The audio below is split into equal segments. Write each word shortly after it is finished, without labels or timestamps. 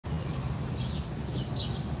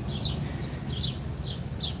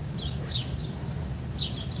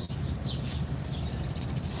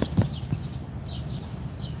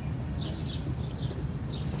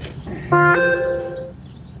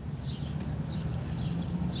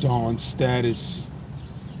Dawn status.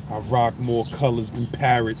 I rock more colors than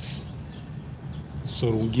parrots,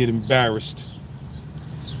 so don't get embarrassed.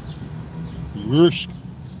 Rush.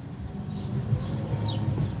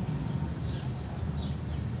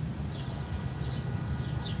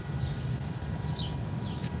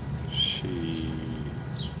 Shit.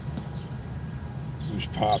 Was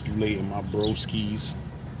populating my broskies.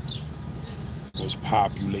 Was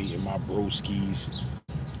populating my broskies.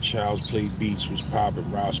 Child's Play Beats was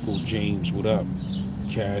popping. Roscoe James, what up?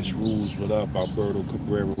 Cash Rules, what up? Alberto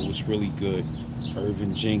Cabrera was really good.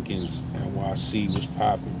 Irvin Jenkins, NYC was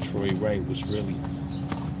popping. Troy Wright was really.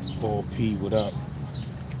 Paul P, what up?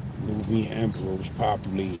 Nubian Emperor was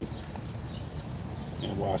populating.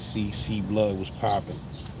 NYC C Blood was popping.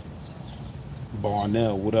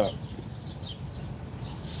 Barnell, what up?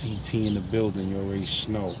 CT in the building, you already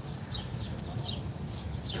snow.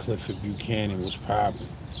 Clifford Buchanan was popping.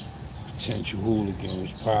 Potential Hooligan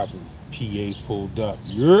was popping. PA pulled up.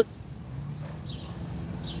 Yurt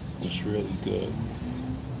was really good.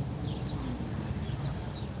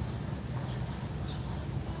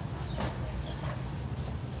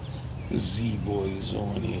 The Z-Boy is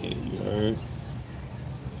on here, you heard?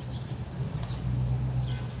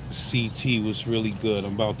 CT was really good.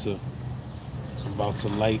 I'm about to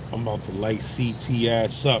light CT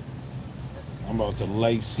ass up. I'm about to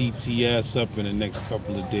light CT ass up in the next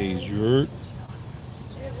couple of days, you heard?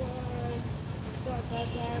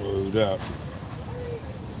 Word up.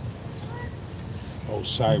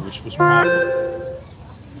 Osiris was popping.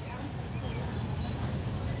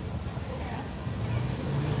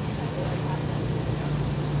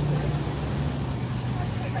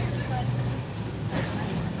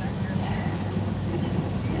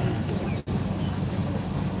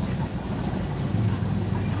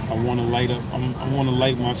 I want to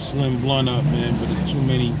light my slim blunt up, man, but there's too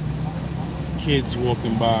many kids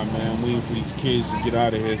walking by, man. I'm waiting for these kids to get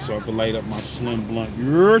out of here so I can light up my slim blunt.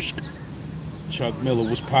 Yes. Chuck Miller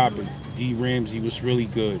was popping. D. Ramsey was really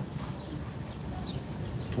good.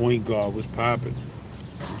 Point guard was popping.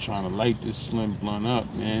 I'm trying to light this slim blunt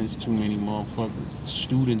up, man. There's too many motherfucking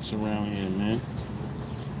students around here, man.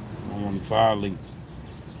 I don't want to violate.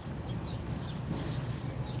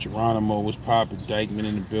 Geronimo was popping. Dykeman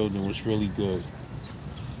in the building was really good.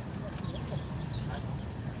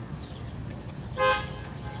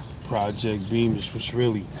 Project Beamish was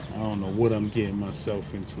really, I don't know what I'm getting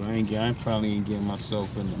myself into. I probably ain't getting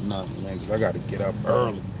myself into nothing, man, because I got to get up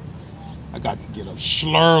early. I got to get up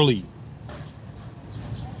slurly.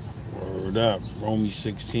 Word up. Romy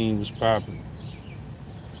 16 was popping.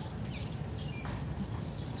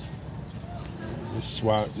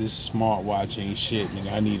 This smartwatch ain't shit,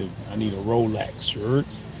 nigga. I need a Rolex, right?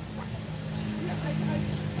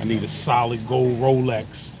 I need a solid gold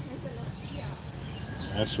Rolex.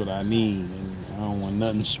 That's what I need, nigga. I don't want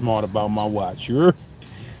nothing smart about my watch, right?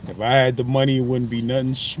 If I had the money, it wouldn't be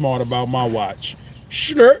nothing smart about my watch.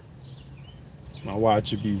 Sure. My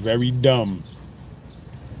watch would be very dumb.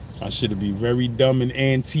 I should be very dumb and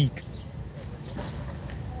antique.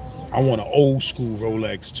 I want an old school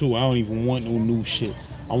Rolex too. I don't even want no new shit.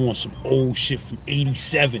 I want some old shit from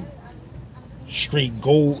 87. Straight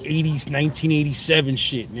gold 80s, 1987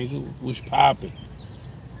 shit, nigga. What's poppin'?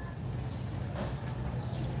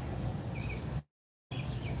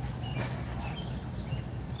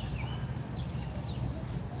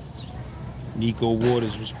 Nico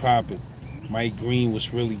Waters was poppin'. Mike Green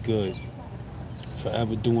was really good.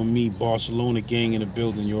 Forever Doing Me, Barcelona gang in the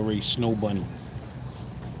building. You already Snow Bunny.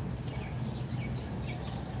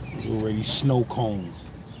 You already Snow Cone.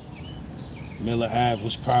 Miller Ave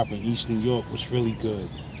was popping. East New York was really good.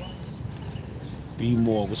 B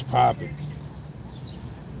More was popping.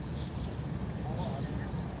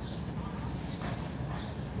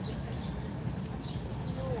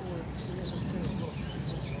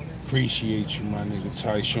 Appreciate you, my nigga.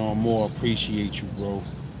 Tyshawn Moore, appreciate you, bro.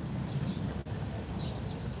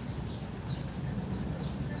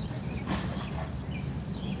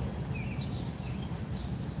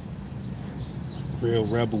 Real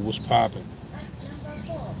Rebel was popping.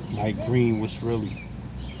 Mike Green was really.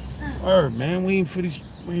 Man, waiting for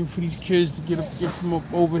these kids to get from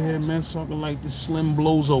up over here, man, so I can light this Slim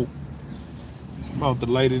Blozo. I'm about to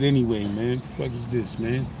light it anyway, man. What the fuck is this,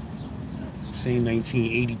 man? Saying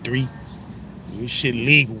 1983. This shit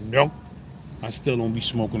legal, no? I still don't be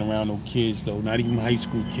smoking around no kids, though. Not even high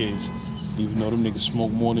school kids. Even though them niggas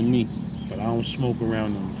smoke more than me. But I don't smoke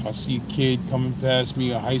around them. If I see a kid coming past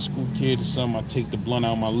me, a high school kid or something, I take the blunt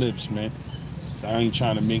out of my lips, man. So I ain't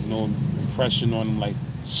trying to make no impression on them like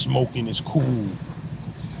smoking is cool. You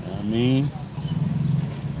know what I mean?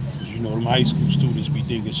 Cause you know them high school students be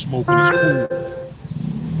thinking smoking is cool.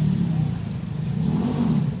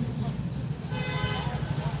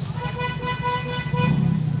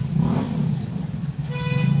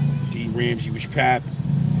 D Ramsey was pap.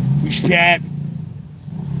 Was pap.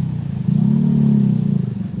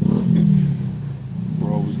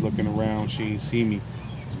 Bro was looking around, she ain't see me.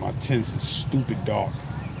 My tents is stupid dark.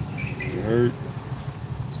 You heard?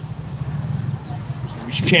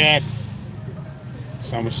 Was pap.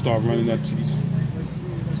 So I'm gonna start running up to these.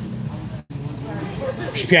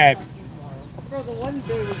 Was pap.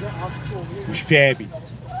 Was pappy.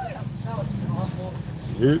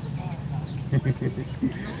 You heard?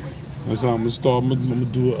 That's how I'm gonna start. I'm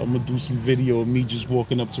gonna do some video of me just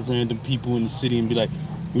walking up to random people in the city and be like,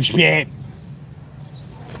 "Wish pap,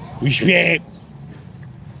 wish pap."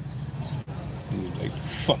 Like,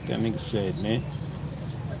 fuck that nigga said, man.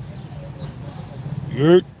 You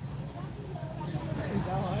heard?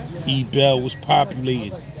 E Bell was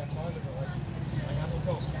populated.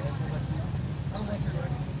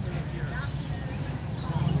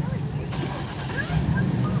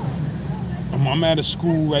 I'm at a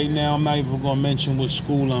school right now. I'm not even gonna mention what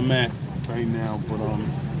school I'm at right now, but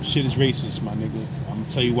shit is racist, my nigga. I'm gonna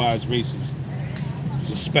tell you why it's racist.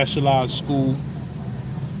 It's a specialized school,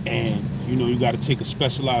 and you know you got to take a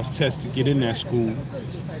specialized test to get in that school.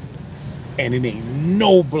 And it ain't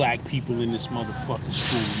no black people in this motherfucking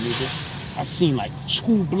school, nigga. I seen like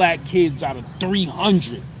 2 black kids out of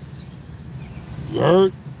 300. You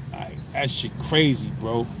heard? Like, that shit crazy,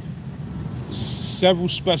 bro. Several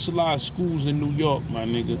specialized schools in New York, my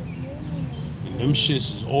nigga. And them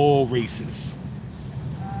shits is all racist.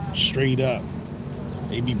 Straight up.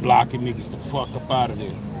 They be blocking niggas the fuck up out of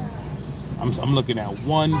there. I'm looking at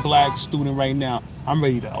one black student right now. I'm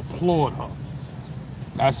ready to applaud her.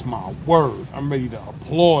 That's my word. I'm ready to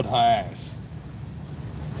applaud her ass.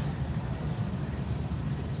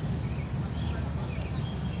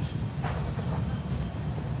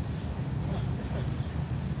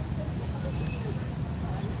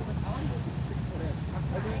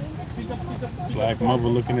 Black mother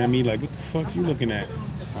looking at me like, what the fuck you looking at?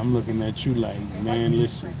 I'm looking at you like, man,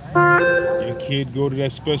 listen. Your kid go to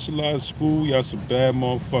that specialized school, y'all some bad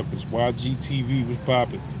motherfuckers. YGTV was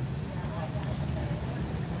popping.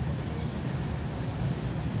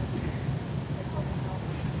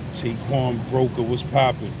 Taquan Broker was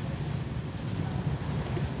popping.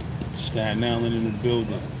 Staten Island in the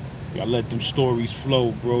building. Y'all let them stories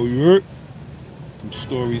flow, bro. You heard? Them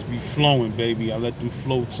stories be flowing, baby. I let them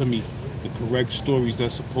flow to me. The correct stories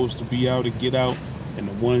that's supposed to be out and get out, and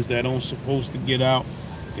the ones that aren't supposed to get out,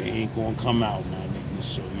 they ain't gonna come out, my nigga.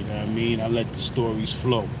 So, you know what I mean? I let the stories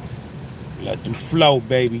flow. Let them flow,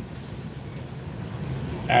 baby.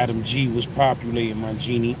 Adam G was populating, my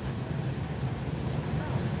genie.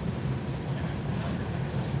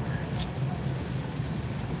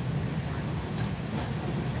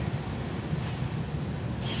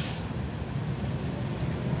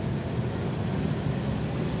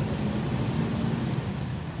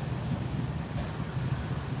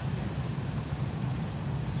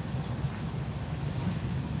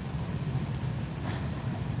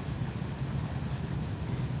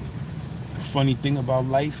 Funny thing about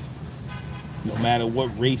life, no matter what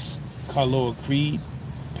race, color, or creed,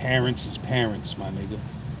 parents is parents, my nigga.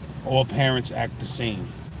 All parents act the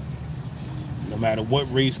same. No matter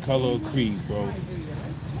what race, color, or creed, bro.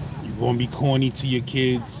 You're gonna be corny to your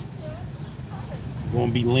kids. You're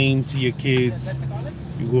gonna be lame to your kids.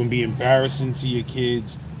 You're gonna be embarrassing to your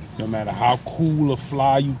kids. No matter how cool or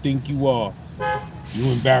fly you think you are,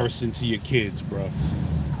 you embarrassing to your kids, bro.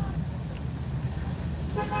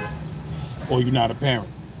 Or you're not a parent.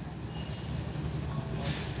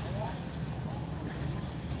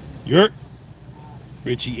 Yurt.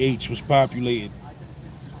 Richie H was populated.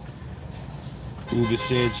 Uber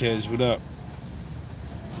Sanchez, what up?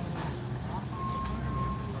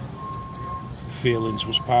 Feelings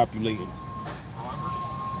was populated.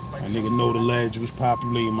 My nigga Know the Ledge was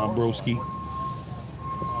populated, my broski.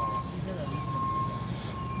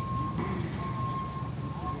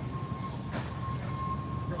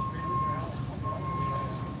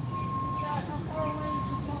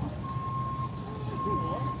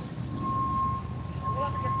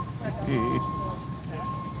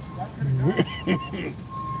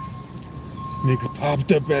 Nigga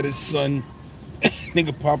popped up at his son.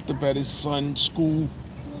 Nigga popped up at his son's school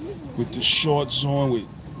with the shorts on with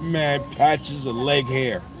mad patches of leg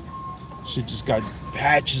hair. Shit just got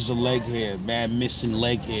patches of leg hair, mad missing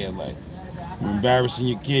leg hair. Like, you're embarrassing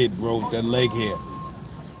your kid, bro, with that leg hair.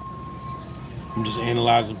 I'm just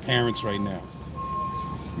analyzing parents right now.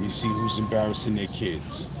 me see who's embarrassing their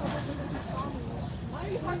kids.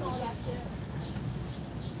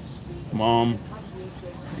 Mom,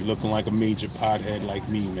 you're looking like a major pothead like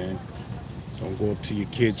me, man. Don't go up to your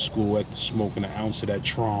kid's school after smoking an ounce of that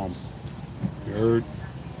Trom. You heard?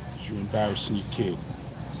 You're embarrassing your kid.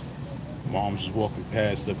 Mom's just walking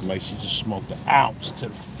past looking like she just smoked an ounce to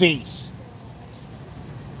the face.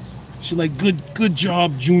 She's like, good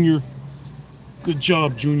job, Junior. Good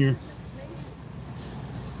job, Junior.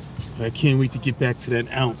 I can't wait to get back to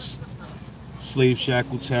that ounce. Slave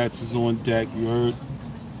shackle tats is on deck, you heard?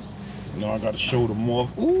 You know, I gotta show them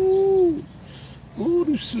off. Ooh,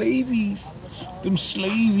 them slavies. Them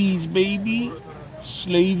slavies, baby.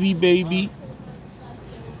 Slavey, baby.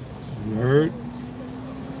 You heard?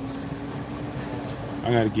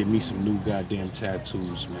 I gotta get me some new goddamn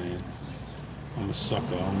tattoos, man. I'm a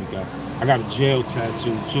sucker. I got a jail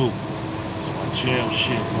tattoo too. It's my jail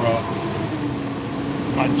shit, bro.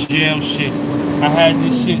 My jail shit. I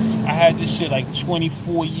had this shit like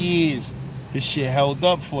 24 years. This shit held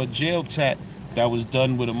up for a jail tat that was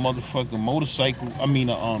done with a motherfucking motorcycle. I mean,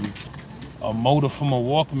 a motor from a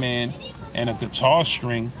Walkman and a guitar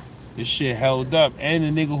string. This shit held up. And the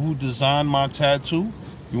nigga who designed my tattoo,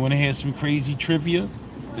 you want to hear some crazy trivia?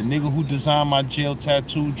 The nigga who designed my jail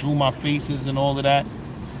tattoo, drew my faces and all of that.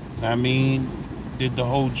 I mean, did the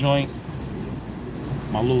whole joint.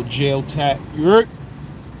 My little jail tat. You heard?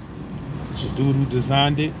 The dude who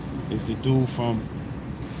designed it is the dude from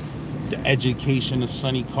The Education of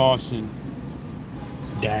Sonny Carson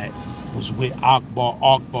that was with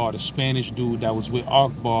Akbar, the Spanish dude that was with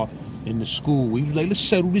Akbar in the school. We was like, let's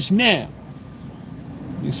settle this now.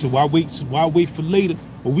 He said, why wait for later?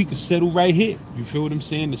 But we could settle right here. You feel what I'm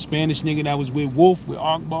saying? The Spanish nigga that was with Wolf, with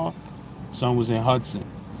Akbar, son was in Hudson.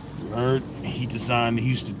 You heard? He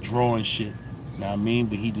used to draw and shit. You know what I mean?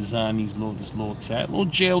 But he designed this little tat, little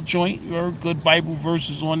jail joint. You heard? Good Bible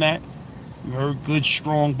verses on that. You heard? Good,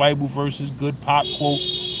 strong Bible verses, good pop quote.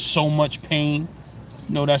 So much pain.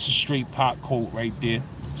 You know, that's a straight pop quote right there.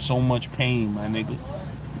 So much pain, my nigga.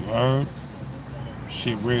 You heard?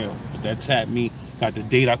 Shit real. But that tat me. Got the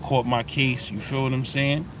date I caught my case. You feel what I'm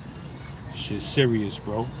saying? Shit serious,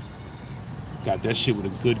 bro. Got that shit with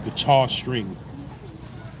a good guitar string.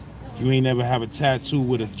 If you ain't never have a tattoo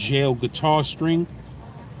with a jail guitar string,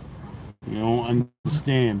 you don't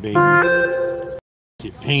understand, baby.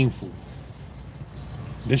 Shit painful.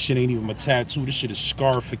 This shit ain't even a tattoo. This shit is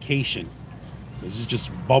scarification. This is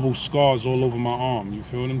just bubble scars all over my arm. You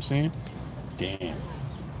feel what I'm saying? Damn.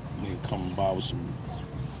 Nigga coming by with some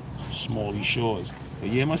smally shores. But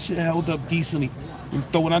yeah, my shit held up decently.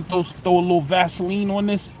 When I throw a little Vaseline on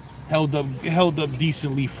this, held up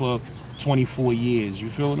decently for 24 years. You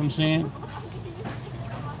feel what I'm saying?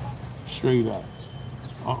 Straight up.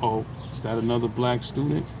 Uh-oh. Is that another black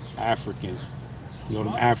student? African. You know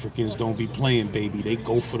them Africans don't be playing, baby. They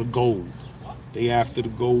go for the gold. They after the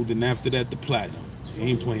gold and after that the platinum. They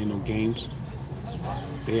ain't playing no games.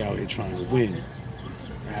 They out here trying to win.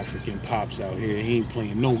 African pops out here, he ain't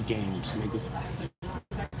playing no games, nigga.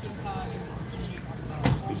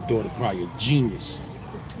 His daughter probably a genius.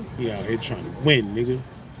 He out here trying to win, nigga.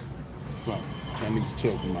 Fuck, that nigga's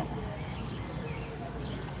talking about.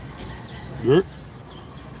 Yurt.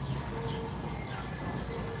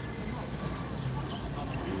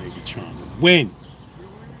 That nigga trying to win.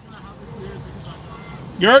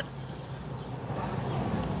 Yurt.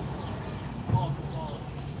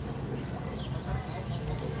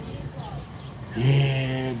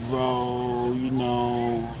 Yeah, bro, you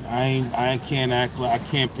know, I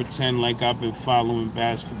can't pretend like I've been following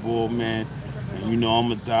basketball, man. And you know,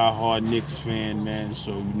 I'm a diehard Knicks fan, man.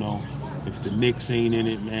 So, you know, if the Knicks ain't in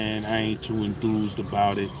it, man, I ain't too enthused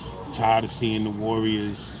about it. Tired of seeing the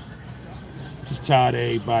Warriors. Just tired of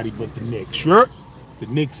everybody but the Knicks. Sure? The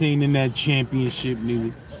Knicks ain't in that championship,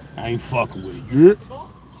 nigga. I ain't fucking with it. Yeah?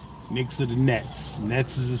 Knicks are the Nets.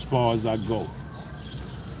 Nets is as far as I go.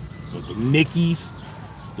 But the Knickies,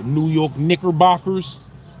 the New York Knickerbockers.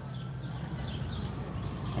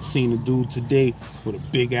 I seen a dude today with a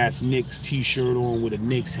big ass Knicks t-shirt on with a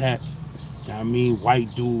Knicks hat. Know what I mean?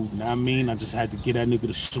 White dude. Know what I mean? I just had to get that nigga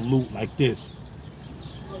to salute like this.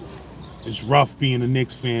 It's rough being a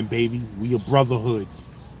Knicks fan, baby. We a brotherhood.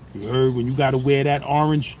 You heard? When you gotta wear that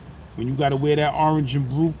orange,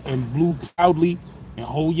 and blue proudly and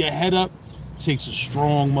hold your head up, it takes a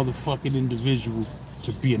strong motherfucking individual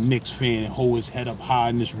to be a Knicks fan and hold his head up high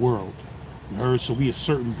in this world. You heard? So we a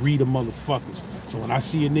certain breed of motherfuckers. So when I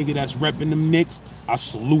see a nigga that's repping them Knicks, I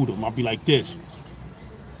salute him. I'll be like this.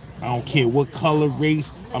 I don't care what color,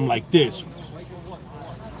 race, I'm like this.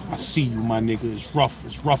 I see you, my nigga. It's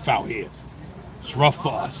rough out here. It's rough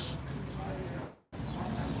for us.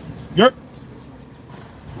 Yep.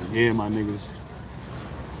 Yeah, my niggas.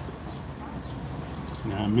 You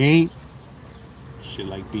know what I mean? Shit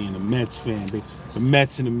like being a Mets fan. The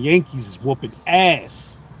Mets and them Yankees is whooping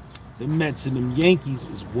ass. The Mets and them Yankees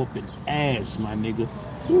is whooping ass, my nigga.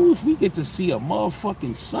 Ooh, if we get to see a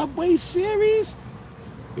motherfucking Subway series,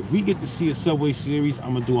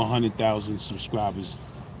 I'm gonna do 100,000 subscribers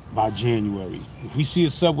by January. If we see a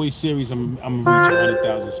Subway series, I'm gonna reach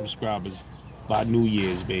 100,000 subscribers by New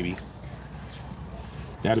Year's, baby.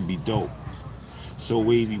 That'd be dope. So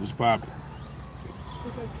Wavy was popping.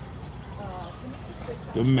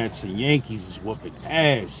 The Mets and Yankees is whooping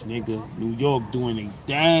ass, nigga. New York doing a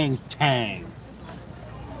dang tang.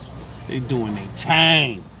 They doing a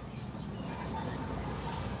tang.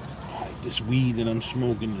 Like, this weed that I'm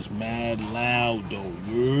smoking is mad loud though.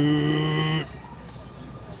 Yeah.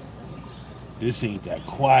 This ain't that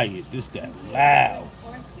quiet. This that loud.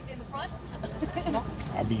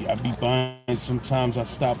 I be buying. Sometimes I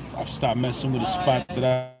stop messing with a spot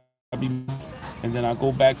that I be, and then I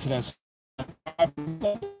go back to that.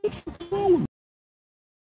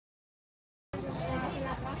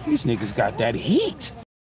 These niggas got that heat.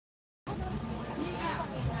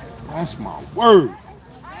 That's my word.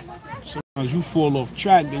 Sometimes you fall off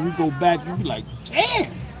track, then you go back, you be like,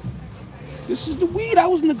 damn, this is the weed I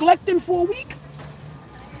was neglecting for a week.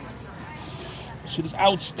 Shit is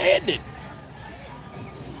outstanding.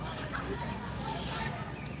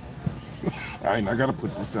 Alright, I gotta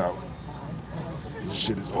put this out. This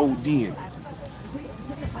shit is ODing.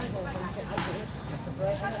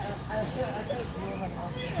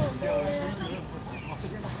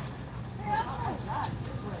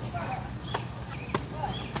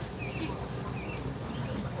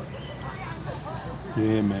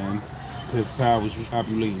 Yeah, man. Piff Powers was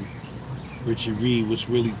populating. Richard Reed was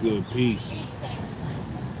really good. Peace.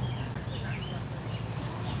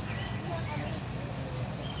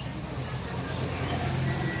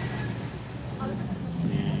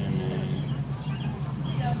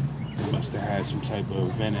 Must have had some type of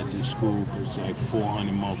event at this school because like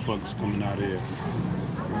 400 motherfuckers coming out of there.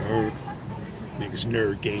 You heard? Niggas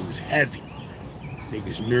nerd game is heavy.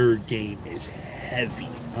 Niggas nerd game is heavy.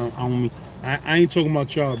 I ain't talking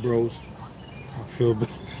about y'all, bros. I feel bad.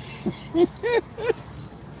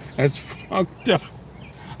 That's fucked up.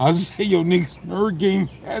 I say, yo, niggas nerd game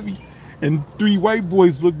is heavy. And 3 white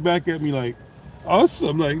boys look back at me like, us?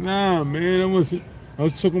 I'm like, nah, man, I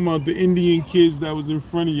was talking about the Indian kids that was in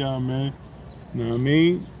front of y'all, man. You know what I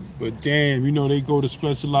mean? But damn, you know, they go to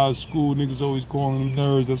specialized school. Niggas always calling them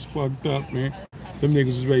nerds. That's fucked up, man. Them niggas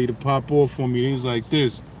was ready to pop off on me. They was like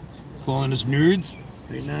this, calling us nerds.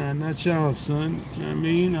 Like, nah, not y'all, son. You know what I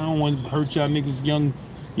mean? I don't want to hurt y'all niggas'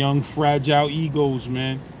 young, fragile egos,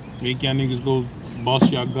 man. Make y'all niggas go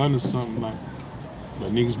bust y'all gun or something like.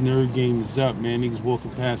 But niggas' nerd game is up, man. Niggas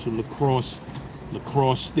walking past with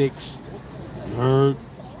lacrosse sticks. You heard?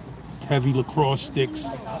 Heavy lacrosse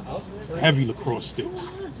sticks. Heavy lacrosse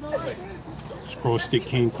sticks. This lacrosse stick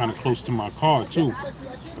came kind of close to my car too.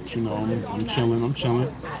 But you know, I'm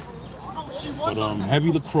chilling. But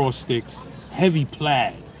heavy lacrosse sticks, heavy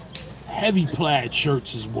plaid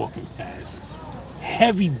shirts is walking past.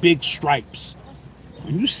 Heavy big stripes.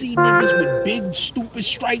 When you see niggas with big stupid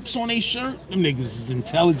stripes on their shirt, them niggas is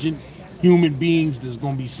intelligent human beings that's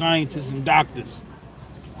gonna be scientists and doctors.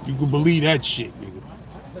 You can believe that shit, nigga.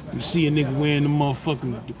 You see a nigga wearing the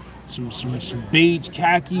motherfucking some beige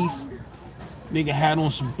khakis. Nigga had on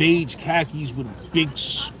some beige khakis with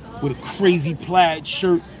a crazy plaid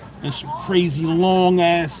shirt and some crazy long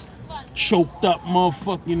ass choked up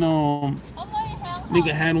motherfucking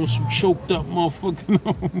nigga had on some choked up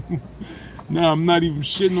motherfucking Nah, I'm not even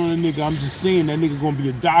shitting on a nigga. I'm just saying that nigga gonna be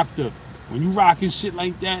a doctor. When you rocking shit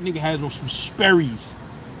like that, nigga had on some Sperry's.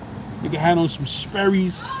 Nigga had on some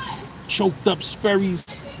Sperry's, choked up Sperry's.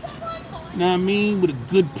 You know what I mean? With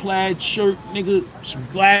a good plaid shirt, nigga, some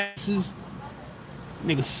glasses.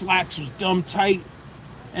 Nigga slacks was dumb tight.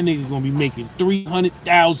 That nigga gonna be making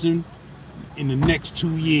 300,000 in the next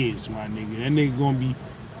 2 years, my nigga. That nigga gonna be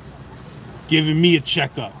giving me a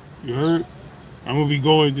checkup. You heard? I'm gonna be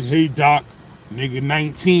going, hey doc, nigga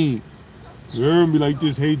 19. You heard me like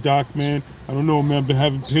this, hey doc, man. I don't know, man, I've been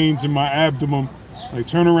having pains in my abdomen. Like,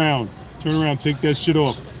 turn around, take that shit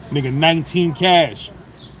off. Nigga 19 cash.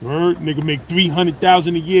 You heard? Nigga make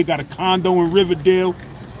 300,000 a year, got a condo in Riverdale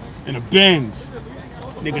and a Benz.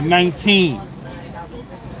 Nigga 19.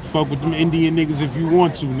 Fuck with them Indian niggas if you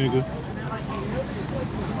want to, nigga.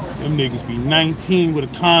 Them niggas be 19 with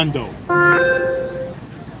a condo.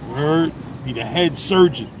 You heard? Be the head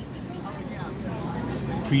surgeon.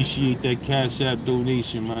 Appreciate that Cash App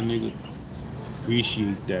donation, my nigga.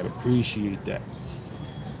 Appreciate that. Appreciate that.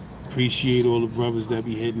 Appreciate all the brothers that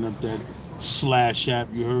be hitting up that Slash app.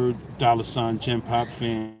 You heard? $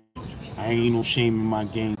 genpopfam. I ain't no shame in my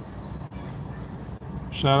game.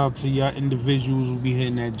 Shout out to y'all individuals who be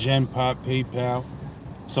hitting that Genpop PayPal.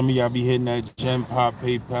 Some of y'all be hitting that Genpop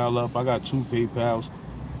PayPal up. I got 2 PayPals.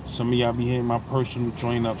 Some of y'all be hitting my personal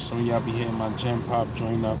joint up. Some of y'all be hitting my Genpop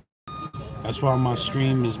joint up. That's why my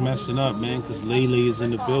stream is messing up, man, because Lele is in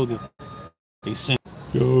the building. They sent,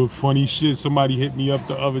 yo, funny shit. Somebody hit me up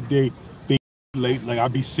the other day. They like I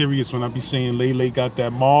be serious when I be saying Lele got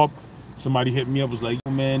that mob. Somebody hit me up, was like,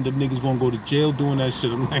 yo, man, them niggas gonna go to jail doing that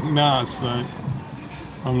shit. I'm like, nah, son.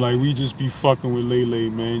 I'm like, we just be fucking with Lele,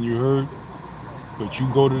 man, you heard? But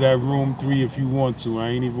you go to that room 3 if you want to. I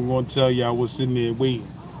ain't even gonna tell y'all what's in there waiting.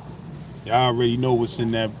 Y'all already know what's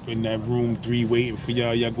in that room 3 waiting for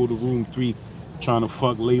y'all. Y'all go to room 3 trying to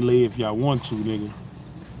fuck Lele if y'all want to, nigga.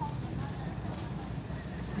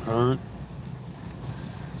 Heard?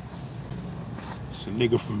 It's a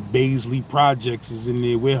nigga from Baisley Projects is in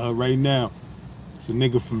there with her right now. It's a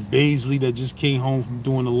nigga from Baisley that just came home from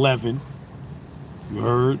doing 11. You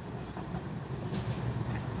heard?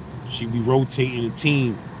 She be rotating the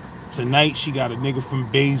team. Tonight she got a nigga from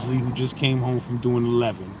Baisley who just came home from doing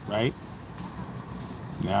 11, right?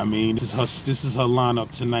 Now I mean, this is her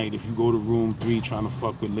lineup tonight. If you go to room 3 trying to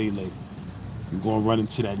fuck with Lele, you're gonna run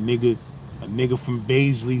into that nigga, a nigga from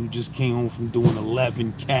Baisley who just came home from doing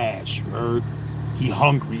 11 cash. You heard? He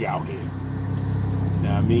hungry out here.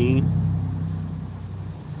 Now I mean,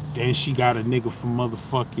 then she got a nigga from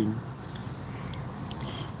motherfucking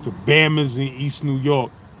the Bammers in East New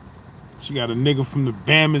York. She got a nigga from the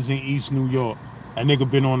Bammers in East New York. That nigga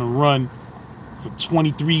been on the run for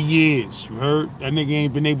 23 years. You heard? That nigga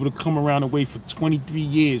ain't been able to come around the way for 23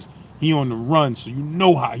 years. He on the run, so you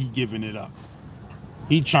know how he giving it up.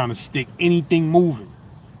 He trying to stick anything moving.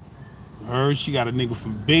 You heard? She got a nigga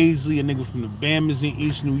from Baisley, a nigga from the Bammers in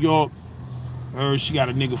East New York. You heard? She got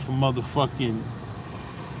a nigga from motherfucking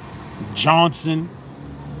Johnson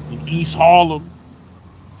in East Harlem.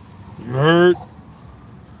 You heard?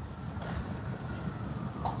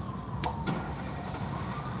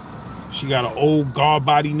 She got an old guard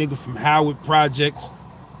body nigga from Howard Projects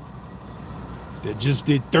that just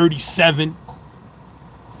did 37.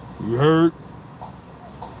 You heard?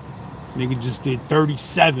 Nigga just did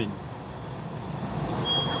 37.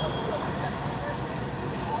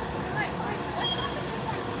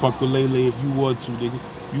 Fuck with Lele if you want to, nigga.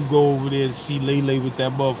 You go over there to see Lele with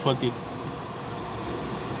that motherfucking...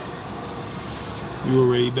 You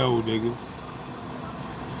already know, nigga.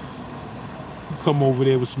 You come over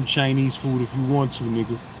there with some Chinese food if you want to,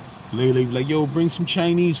 nigga. Lele be like, yo, bring some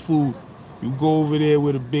Chinese food. You go over there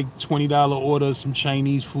with a big $20 order of some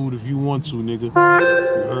Chinese food if you want to, nigga. You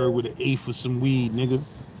heard, with an 8 for some weed, nigga.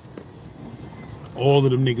 All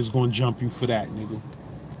of them niggas gonna jump you for that, nigga.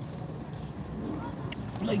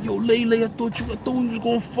 Like, yo, Lele, I thought we was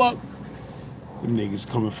gonna fuck. Them niggas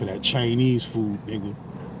coming for that Chinese food, nigga.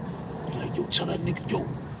 They like, yo, tell that nigga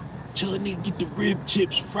get the rib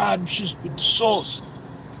tips, fried them shits with the sauce.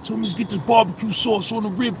 Tell him to get this barbecue sauce on the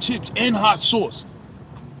rib tips and hot sauce.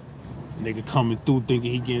 Nigga coming through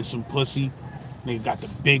thinking he getting some pussy. Nigga got the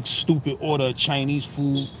big stupid order of Chinese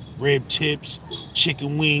food, rib tips,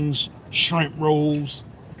 chicken wings, shrimp rolls,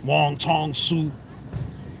 wonton soup.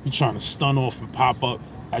 He trying to stun off and pop up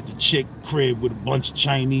at the chick crib with a bunch of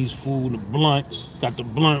Chinese food and a blunt. Got the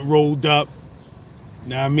blunt rolled up.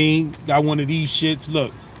 Know what I mean? Got one of these shits.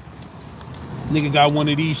 Look. Nigga got one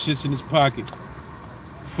of these shits in his pocket.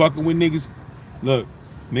 Fucking with niggas. Look.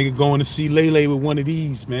 Nigga going to see Lele with one of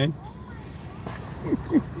these, man.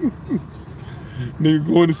 Nigga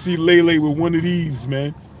going to see Lele with one of these,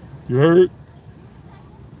 man. You heard?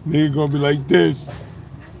 Nigga gonna be like this.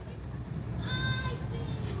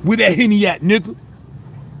 Where that Henny at, nigga?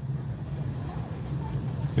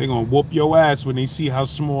 They gonna whoop your ass when they see how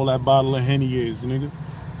small that bottle of Henny is, nigga.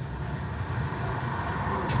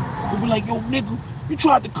 They be like, yo, nigga, you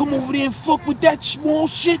tried to come over there and fuck with that small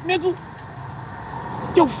shit, nigga?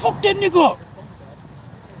 Yo, fuck that nigga up.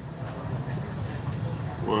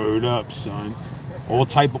 Word up, son. All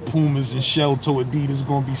type of Pumas and shell toe Adidas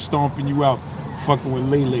gonna be stomping you out, fucking with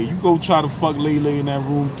Lele. You go try to fuck Lele in that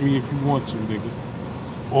room 3 if you want to, nigga.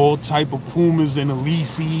 All type of Pumas and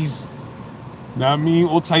Elises. Know what I mean?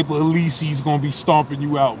 All type of Elises gonna be stomping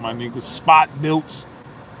you out, my nigga. Spot belts.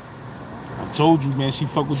 I told you, man, she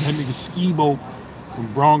fuck with that nigga Skibo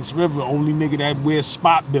from Bronx River. Only nigga that wears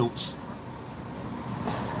spot belts.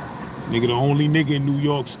 Nigga, the only nigga in New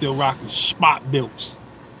York still rocking spot belts.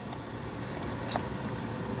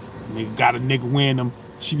 Nigga got a nigga wearing them.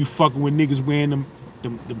 She be fucking with niggas wearing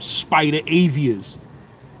them spider avias.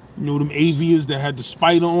 You know them avias that had the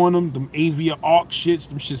spider on them? Them avia arc shits.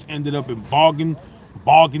 Them shits ended up in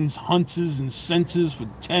bargains, hunters, and centers for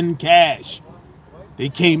 10 cash. They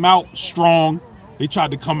came out strong. They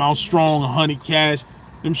tried to come out strong, 100 cash.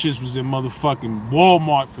 Them shits was in motherfucking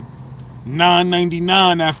Walmart for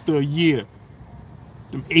 $9.99 after a year.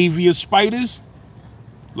 Them avia spiders.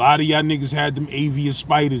 A lot of y'all niggas had them avia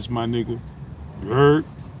spiders, my nigga. You heard?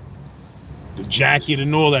 The jacket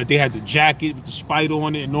and all that. They had the jacket with the spider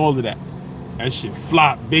on it and all of that. That shit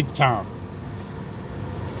flopped big time.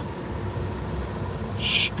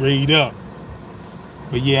 Straight up.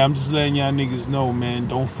 But yeah, I'm just letting y'all niggas know, man.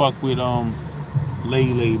 Don't fuck with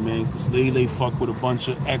Lele, man. Cause Lele fuck with a bunch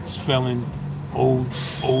of ex-felon, old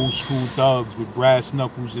school thugs with brass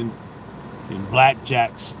knuckles and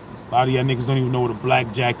blackjacks. A lot of y'all niggas don't even know what a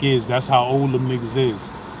blackjack is. That's how old them niggas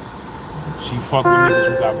is. She fuck with niggas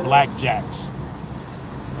who got blackjacks.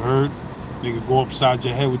 Heard? Nigga go upside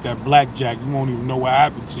your head with that blackjack. You won't even know what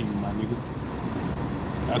happened to you, my nigga.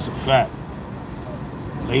 That's a fact.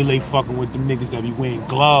 Lele fucking with them niggas that be wearing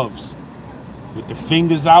gloves with the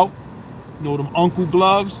fingers out. You know them uncle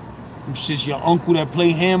gloves? Them shits your uncle that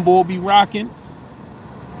play handball be rocking.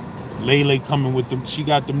 Lele coming with them. She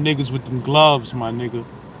got them niggas with them gloves, my nigga.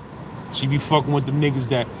 She be fucking with them niggas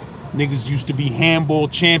that niggas used to be handball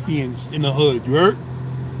champions in the hood. You heard?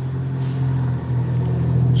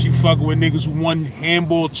 She fucking with niggas who won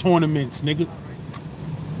handball tournaments, nigga.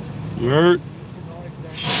 You heard?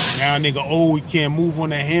 Now nigga, oh, he can't move on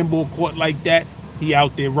that handball court like that. He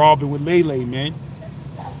out there robbing with Lele, man.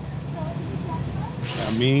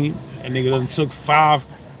 I mean, that nigga done took five.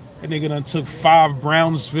 That nigga done took 5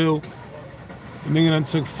 Brownsville. The nigga done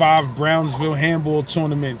took 5 Brownsville handball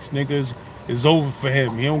tournaments. Niggas, it's over for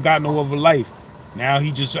him. He don't got no other life. Now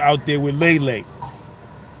he just out there with Lele.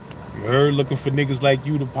 You heard? Looking for niggas like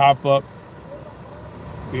you to pop up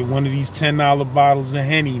with one of these $10 bottles of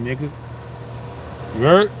Henny, nigga. You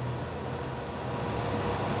heard?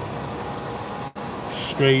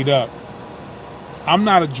 Straight up. I'm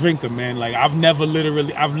not a drinker, man. Like I've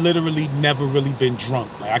literally never really been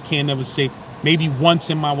drunk. Like I can't never say, maybe once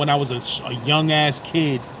when I was a young ass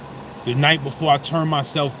kid, the night before I turned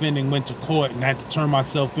myself in and went to court and had to turn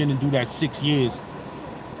myself in and do that 6 years.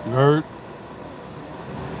 You heard?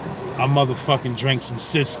 I motherfucking drank some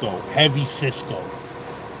Cisco, heavy Cisco.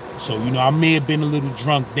 So, you know, I may have been a little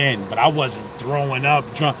drunk then, but I wasn't throwing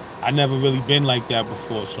up drunk. I never really been like that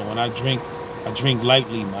before. So when I drink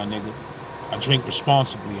lightly, my nigga. I drink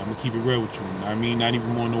responsibly. I'm gonna keep it real with you. I mean, not even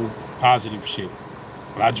more no positive shit.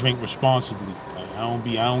 But I drink responsibly. Like,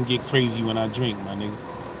 I don't get crazy when I drink, my nigga.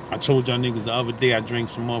 I told y'all niggas the other day I drank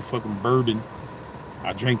some motherfucking bourbon.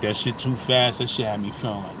 I drank that shit too fast. That shit had me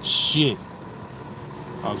feeling like shit.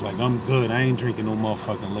 I was like, I'm good. I ain't drinking no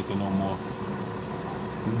motherfucking liquor no more.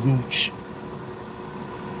 Gooch.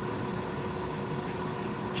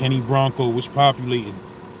 Kenny Bronco was populated.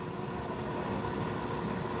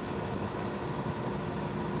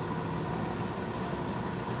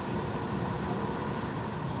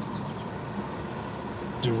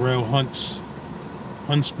 Darrell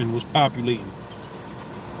Huntsman was populating.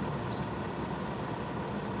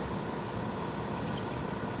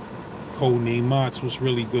 Codename Mott's was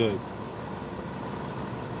really good.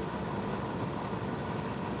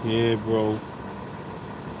 Yeah, bro.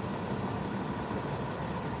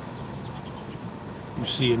 You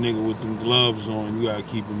see a nigga with them gloves on, you gotta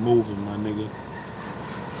keep it moving, my nigga.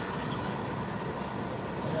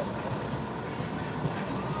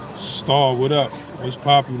 Star, what up? What's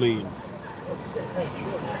populating?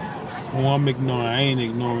 Oh, I'm ignoring. I ain't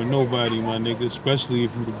ignoring nobody, my nigga. Especially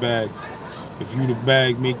if you the bag. If you the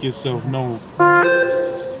bag, make yourself known.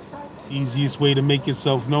 Easiest way to make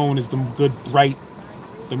yourself known is them good bright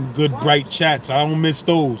chats. I don't miss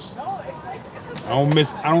those. I don't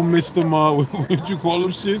miss them. What you call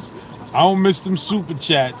them shits? I don't miss them super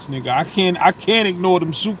chats, nigga. I can't ignore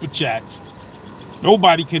them super chats.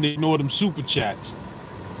 Nobody can ignore them super chats.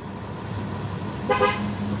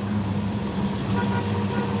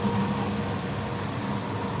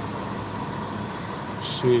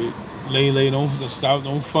 Shit, Lele, don't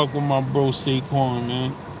fuck with my bro Saquon,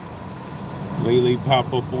 man. Lele pop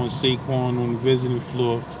up on Saquon on the visiting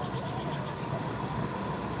floor.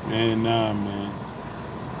 Man, nah, man.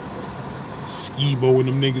 Skibo and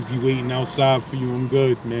them niggas be waiting outside for you. I'm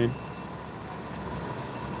good, man.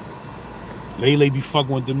 Lele be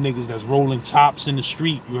fucking with them niggas that's rolling tops in the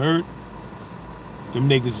street. You heard? Them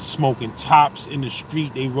niggas is smoking tops in the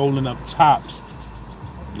street. They rolling up tops.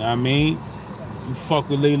 You know what I mean? You fuck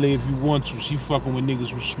with Lele if you want to. She fucking with niggas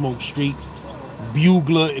who smoke street.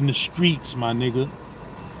 Bugler in the streets, my nigga.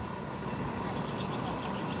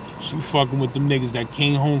 She fucking with them niggas that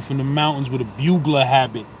came home from the mountains with a bugler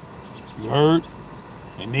habit. You heard?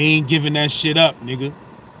 And they ain't giving that shit up, nigga.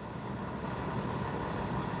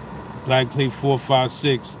 Black plate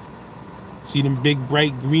 456. See them big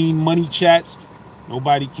bright green money chats?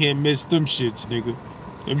 Nobody can't miss them shits, nigga.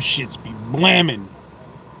 Them shits be blamming.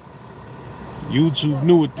 YouTube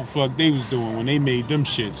knew what the fuck they was doing when they made them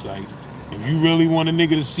shits. Like, if you really want a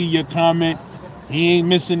nigga to see your comment, he ain't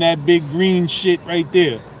missing that big green shit right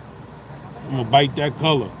there. I'm gonna bite that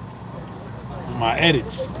color on my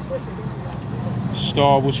edits.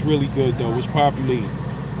 Star, what's really good though? What's populated?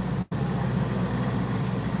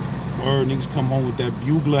 Word, niggas come home with that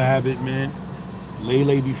bugler habit, man.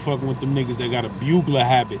 Lele be fucking with them niggas that got a bugler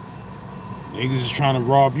habit. Niggas is trying to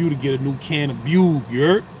rob you to get a new can of bug, you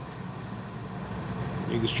heard?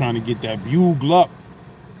 Niggas trying to get that bugle up.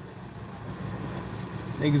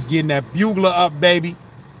 Niggas getting that bugler up, baby.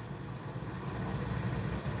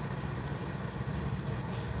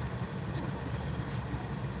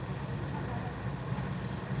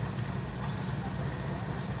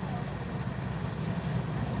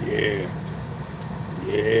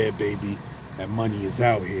 Yeah, baby. That money is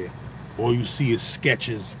out here. All you see is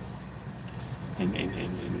sketches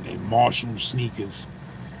and Marshall sneakers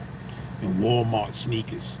and Walmart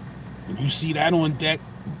sneakers. And you see that on deck,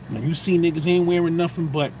 and you see niggas ain't wearing nothing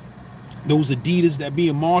but those Adidas that be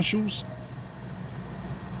in Marshalls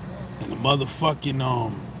and the motherfucking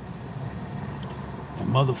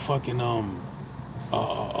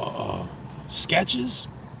sketches.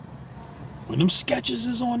 When them sketches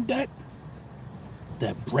is on deck,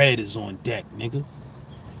 that bread is on deck, nigga.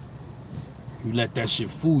 You let that shit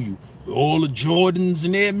fool you. Where all the Jordans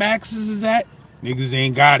and Air Maxes is at, niggas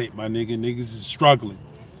ain't got it, my nigga. Niggas is struggling.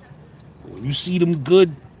 When you see them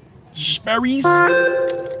good Sperry's,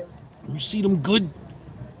 you see them good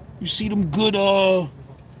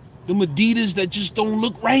them Adidas that just don't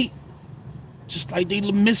look right. Just like they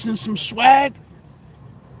missing some swag.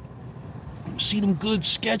 You see them good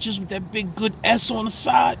sketches with that big good S on the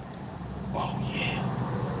side. Oh yeah.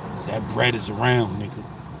 That bread is around, nigga.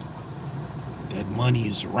 That money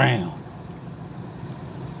is around.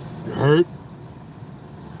 You heard?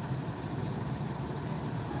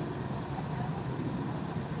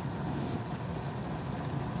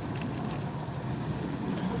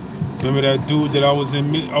 Remember that dude that I was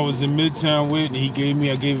in Midtown with, and I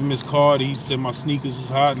gave him his card. He said my sneakers was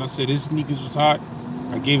hot, and I said his sneakers was hot.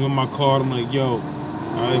 I gave him my card. I'm like, yo, all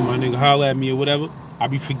right, my nigga, holla at me or whatever. I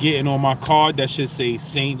be forgetting on my card that should say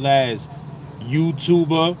St. Laz,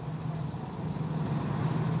 YouTuber.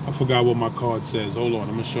 I forgot what my card says. Hold on,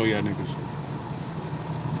 I'm gonna show y'all niggas.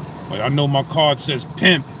 Like, I know my card says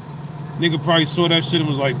pimp. Nigga probably saw that shit and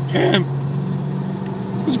was like, pimp.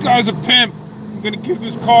 This guy's a pimp. I'm gonna give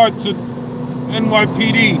this card to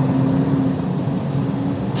NYPD.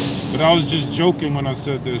 But I was just joking when I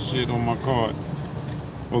said that shit on my card.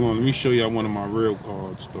 Hold on, let me show y'all one of my real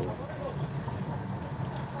cards though.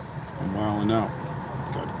 I'm wilding out.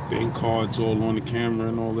 Got bank cards all on the camera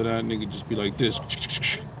and all of that. Nigga just be like this.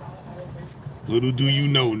 Little do you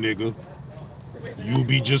know, nigga. You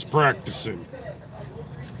be just practicing.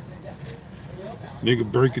 Nigga,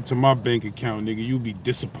 break it to my bank account, nigga. You be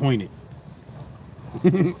disappointed.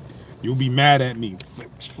 You'll be mad at me.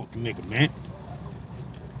 Fucking nigga, man.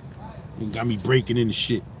 You got me breaking into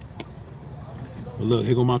shit. But look,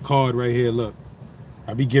 here go my card right here, look.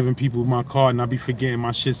 I be giving people my card and I be forgetting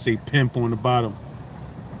my shit say pimp on the bottom.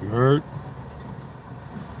 You heard?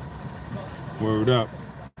 Word up.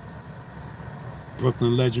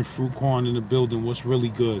 Brooklyn legend Fruit Corn in the building. What's really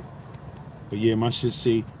good? But yeah, my shit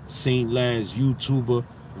say St. Laz, YouTuber,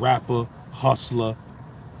 rapper, hustler,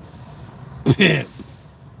 pimp.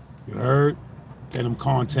 You heard? And them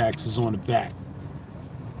contacts is on the back.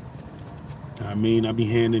 I mean, I be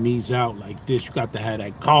handing these out like this. You got to have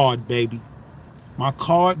that card, baby. My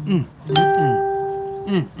card,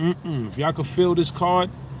 If y'all could feel this card,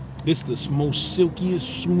 this the most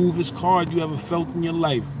silkiest, smoothest card you ever felt in your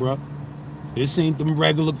life, bruh. This ain't them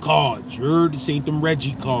regular cards. You heard? This ain't them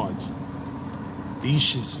Reggie cards. These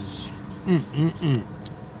shits is,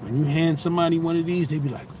 When you hand somebody one of these, they be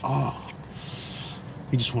like, oh.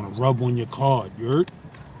 You just want to rub on your card, you heard?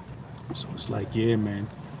 So it's like, yeah, man.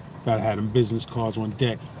 Gotta have them business cards on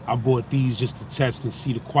deck. I bought these just to test and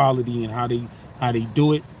see the quality and how they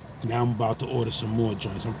do it. Now I'm about to order some more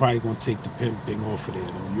joints. I'm probably gonna take the pimp thing off of there,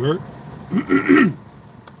 though. You heard?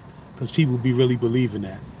 Because people be really believing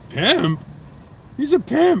that. Pimp? He's a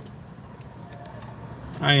pimp.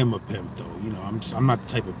 I am a pimp though, you know. I'm not the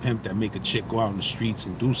type of pimp that make a chick go out in the streets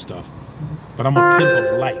and do stuff, but I'm a pimp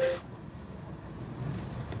of life.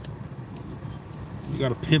 You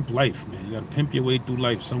gotta pimp life, man. You gotta pimp your way through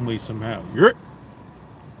life some way, somehow. You're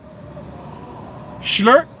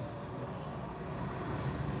Schlurt.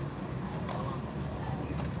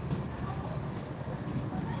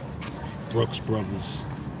 Brooks Brothers.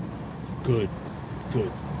 Good.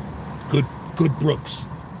 Good Brooks.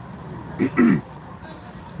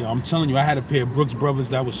 Yo, I'm telling you, I had a pair of Brooks Brothers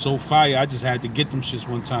that was so fire. I just had to get them shits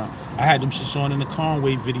one time. I had them shits on in the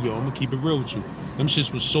Conway video. I'm gonna keep it real with you. Them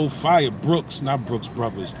shits was so fire. Brooks, not Brooks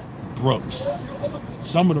Brothers. Brooks.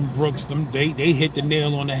 Some of them Brooks, they hit the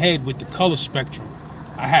nail on the head with the color spectrum.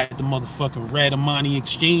 I had the motherfucking red Amani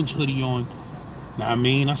Exchange hoodie on. Know what I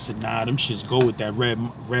mean? I said, nah, them shits go with that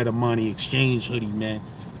red Amani Exchange hoodie, man.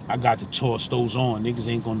 I got to toss those on. Niggas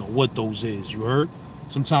ain't gonna know what those is. You heard?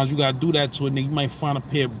 Sometimes you gotta do that to a nigga. You might find a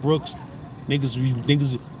pair of Brooks. Niggas,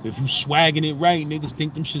 if you swagging it right, niggas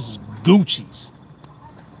think them shits is Gucci's.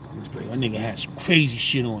 That nigga had some crazy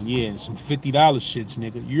shit on, yeah, some $50 shits,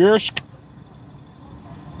 nigga. Yersk.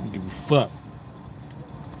 I don't give a fuck.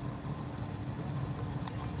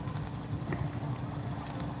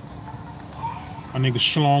 My nigga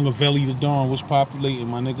Schlongavelli the Dawn was populating,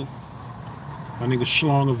 my nigga. My nigga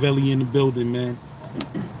Schlongavelli in the building, man.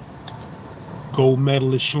 Gold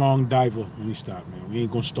medalist Schlong diver. Let me stop, man. We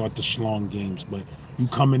ain't gonna start the Schlong games, but you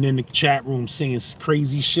coming in the chat room saying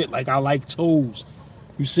crazy shit like I like toes.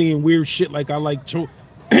 You saying weird shit like I like toes.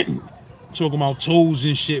 Talking about toes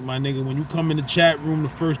and shit, my nigga. When you come in the chat room, the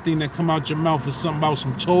first thing that come out your mouth is something about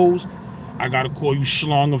some toes. I gotta call you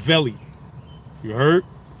Schlongavelli. You heard?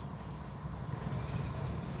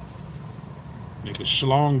 Nigga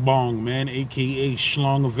Schlong Bong, man, aka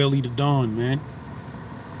Schlongavelli the Dawn, man.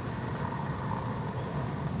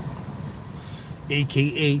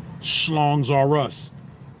 AKA Schlongs Are Us.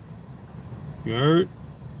 You heard?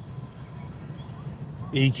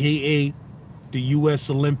 AKA the U.S.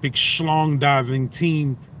 Olympic schlong diving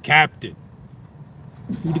team captain.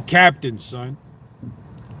 You the captain, son.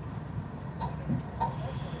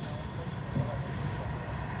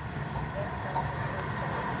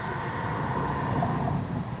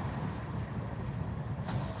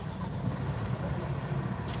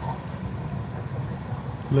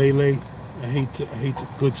 Lele, I hate to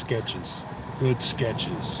good sketches. Good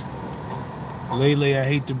sketches. Lele, I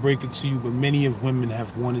hate to break it to you, but many of women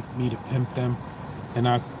have wanted me to pimp them, and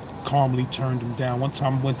I calmly turned them down. One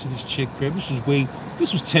time I went to this chick crib.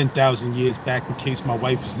 This was 10,000 years back, in case my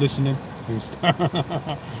wife is listening.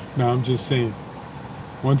 No, I'm just saying.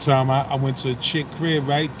 One time I went to a chick crib,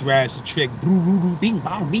 right? Thrashed the trick. Bing,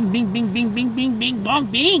 bong, bing, bing, bing, bing, bing, bing, bing, bong,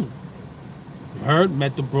 bing. You heard?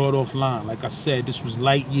 Met the broad offline. Like I said, this was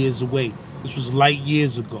light years away. This was light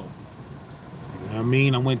years ago. You know what I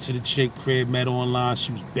mean? I went to the chick crib, met her online.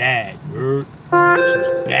 She was bad, you heard? She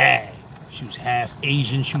was bad. She was half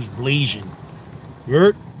Asian. She was Blasian. You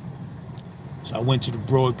heard? So I went to the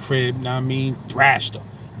broad crib, you know what I mean? Thrashed her.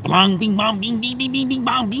 Blang, bing, bong, bing, bing, bing, bing, bing,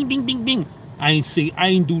 bong, bing, bing, bing, bing. I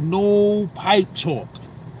ain't do no pipe talk.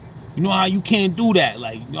 You know how you can't do that?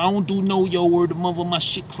 Like, I don't do no yo word of mother, my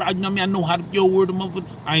shit cried. You know what I mean? I know how to yo word of mother.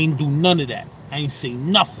 I ain't do none of that. I ain't say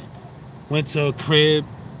nothing. Went to a crib,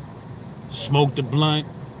 smoked the blunt,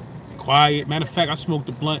 quiet. Matter of fact, I smoked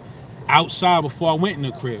the blunt outside before I went in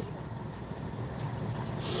the crib.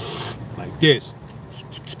 Like this.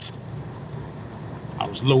 I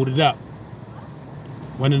was loaded up.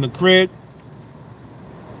 Went in the crib.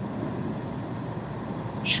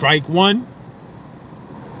 Strike one.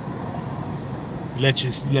 Let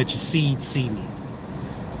your seed see me.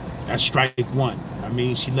 That's strike one. I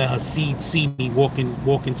mean, she let her seed see me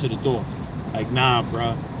walking to the door. Like, nah,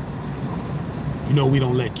 bruh. You know we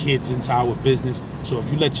don't let kids into our business. So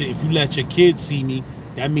if you let your kids see me,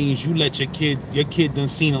 that means you let your kid done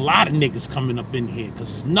seen a lot of niggas coming up in here, because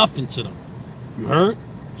it's nothing to them. You heard?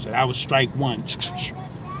 So that was strike one.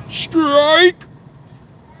 Strike!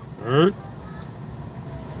 Heard?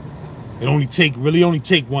 It really only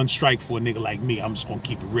take one strike for a nigga like me. I'm just gonna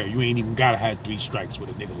keep it real. You ain't even gotta have 3 strikes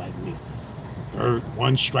with a nigga like me. Heard?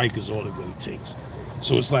 1 strike is all it really takes.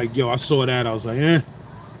 So it's like, yo, I saw that, I was like, eh.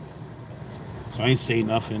 So I ain't say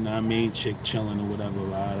nothing, know what I mean? Chick chilling or whatever,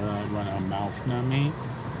 run her mouth, you know what I mean?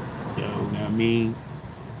 Yo, you know what I mean?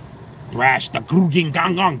 Thrash the gruging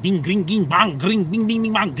gang gang, bing gring ging bang, gring bing bing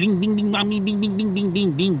bing bang, gring bing bing bang, bing bing bing bing bing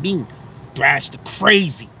bing bing bing. Thrash the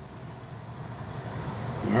crazy.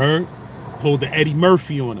 You heard? Pulled the Eddie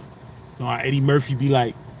Murphy on him. You know how Eddie Murphy be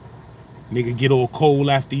like, nigga get all cold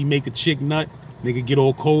after he make a chick nut. Nigga get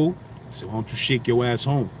all cold. I said, why don't you shake your ass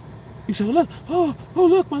home? He said, look, oh,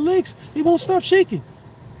 look, my legs, they won't stop shaking.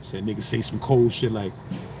 Said nigga say some cold shit like,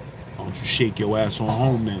 why don't you shake your ass on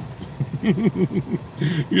home then?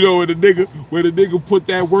 You know, when the nigga put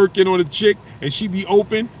that work in on a chick and she be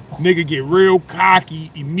open, nigga get real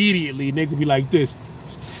cocky immediately. Nigga be like this,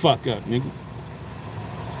 fuck up, nigga.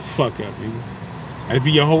 Fuck up, nigga. That'd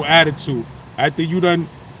be your whole attitude. After you done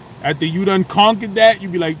conquered that, you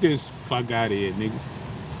be like this, fuck out of here, nigga.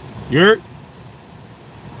 You heard?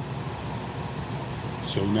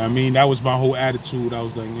 So, you know what I mean? That was my whole attitude. I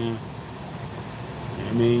was like, yeah. You know what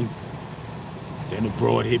I mean? Then the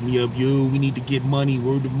broad hit me up, yo, we need to get money,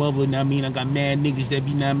 word to mother, know what I mean? I got mad niggas that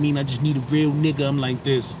be, know what I mean? I just need a real nigga. I'm like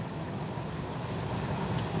this.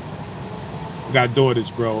 I got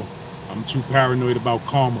daughters, bro. I'm too paranoid about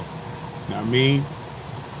karma. Know what I mean?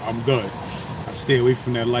 I'm good. I stay away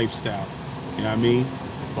from that lifestyle. You know what I mean?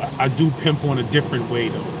 But I do pimp on a different way,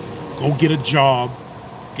 though. Go get a job,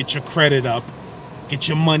 get your credit up, get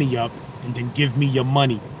your money up, and then give me your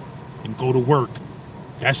money and go to work.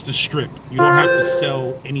 That's the strip. You don't have to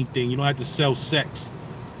sell anything. You don't have to sell sex.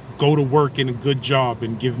 Go to work in a good job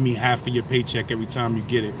and give me half of your paycheck every time you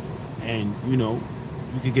get it. And, you know,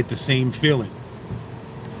 you can get the same feeling.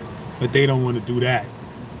 But they don't want to do that.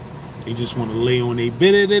 They just want to lay on a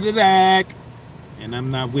bit of the back. And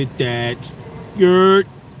I'm not with that. Yurt.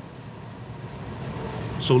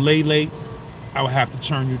 So, Lele, I would have to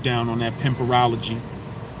turn you down on that pimperology.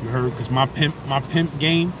 You heard? Because my pimp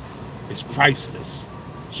game is priceless.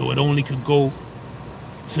 So it only could go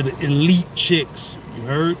to the elite chicks. You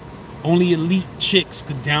heard? Only elite chicks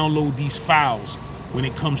could download these files when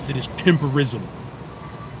it comes to this pimperism.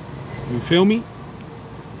 You feel me?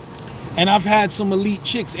 And I've had some elite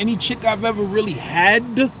chicks. Any chick I've ever really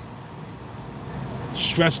had,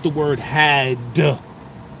 stress the word had,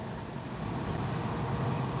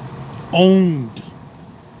 owned,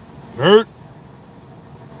 heard?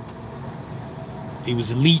 They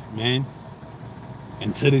was elite, man.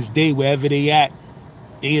 And to this day, wherever they at,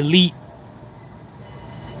 they elite.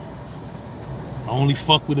 I only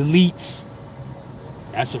fuck with elites.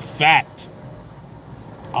 That's a fact.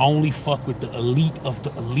 I only fuck with the elite of the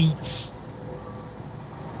elites.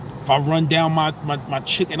 If I run down my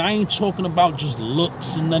chick, and I ain't talking about just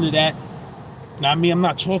looks and none of that. Now, I mean, I'm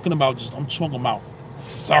not talking about just, I'm talking about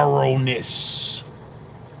thoroughness.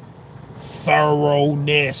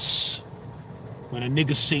 Thoroughness. When a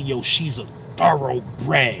nigga say, yo, she's a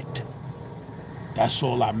thoroughbred. That's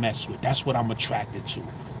all I mess with. That's what I'm attracted to.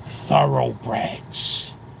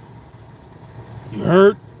 Thoroughbreds. You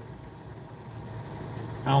heard?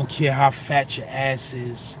 I don't care how fat your ass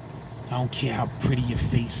is. I don't care how pretty your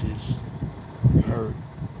face is. You heard?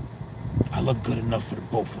 I look good enough for the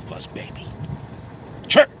both of us, baby.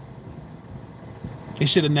 Chirp! They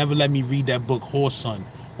should have never let me read that book, Horse Son.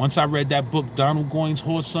 Once I read that book, Donald Goines'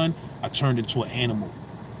 Horse Son, I turned into an animal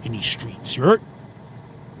in these streets. You heard?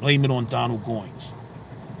 Blame it on Donald Goines.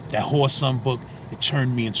 That Horse Son book, it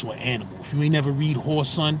turned me into an animal. If you ain't never read Horse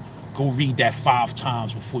Son, go read that 5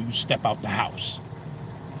 times before you step out the house.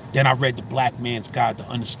 Then I read The Black Man's Guide to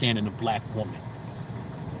Understanding the Black Woman.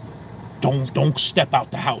 Don't step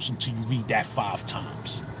out the house until you read that 5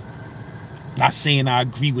 times. Not saying I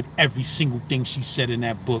agree with every single thing she said in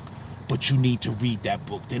that book, but you need to read that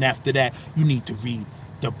book. Then after that, you need to read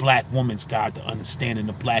The Black Woman's Guide to Understanding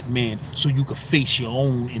the Black Man so you can face your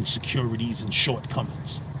own insecurities and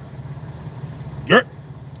shortcomings. Yep.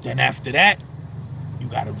 Then after that, you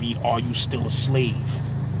gotta read Are You Still a Slave?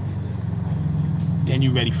 Then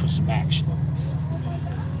you're ready for some action.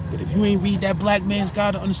 But if you ain't read that Black Man's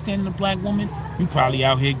Guide to Understanding the Black Woman, you probably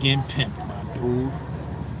out here getting pimped, my dude.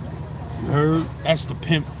 You heard? That's the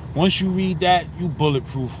pimp. Once you read that, you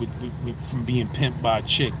bulletproof from being pimped by a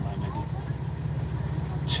chick, my nigga.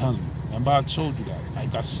 I'm telling you. Remember I told you that.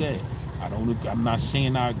 Like I said, I'm not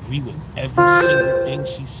saying I agree with every single thing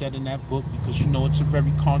she said in that book because, you know, it's a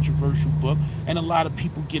very controversial book and a lot of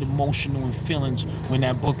people get emotional and feelings when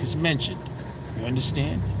that book is mentioned. You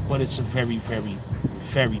understand? But it's a very, very,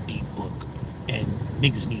 very deep book and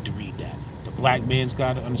niggas need to read that. The Black Man's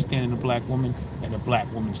Guide to Understanding the Black Woman and the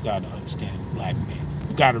Black Woman's Guide to Understanding the Black Man.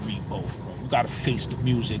 You gotta read both, bro. You gotta face the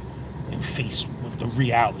music and face the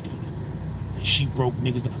reality. And she broke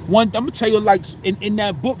niggas down. One, I'm gonna tell you, like in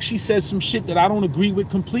that book, she says some shit that I don't agree with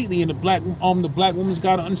completely. In the Black Woman's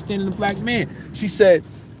Guide to Understanding the Black Man, she said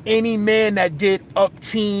any man that did up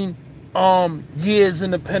teen years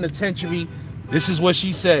in the penitentiary. This is what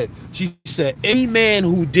she said. She said, any man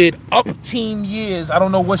who did up teen years, I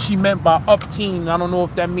don't know what she meant by up teen. I don't know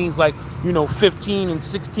if that means like, you know, 15 and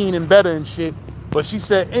 16 and better and shit. But she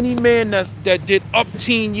said any man that did up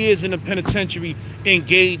 10 years in the penitentiary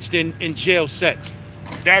engaged in jail sex,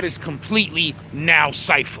 that is completely now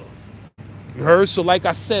cipher. You heard? So like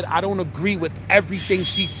I said, I don't agree with everything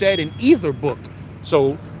she said in either book.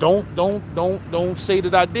 So don't say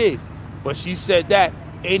that I did. But she said that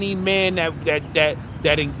any man that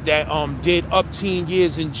did up 10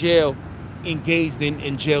 years in jail engaged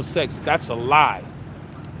in jail sex, that's a lie.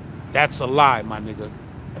 That's a lie, my nigga.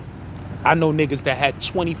 I know niggas that had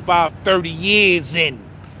 25, 30 years in.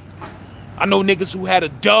 I know niggas who had a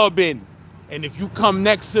dub in. And if you come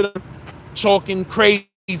next to them talking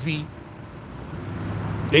crazy,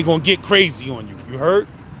 they gonna get crazy on you. You heard?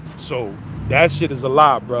 So that shit is a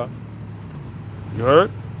lie, bro. You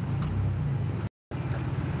heard?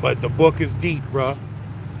 But the book is deep, bro.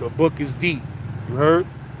 The book is deep. You heard?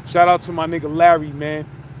 Shout out to my nigga Larry, man.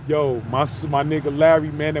 Yo, my nigga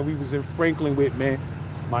Larry, man, that we was in Franklin with, man.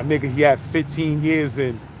 My nigga, he had 15 years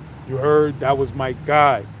in. You heard? That was my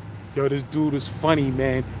guy. Yo, this dude is funny,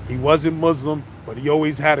 man. He wasn't Muslim, but he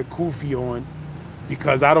always had a kufi on.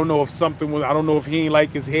 Because I don't know if something was, I don't know if he ain't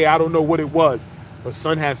like his hair. I don't know what it was. But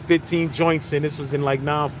son had 15 joints in. This was in like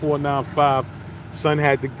 94, 95. Son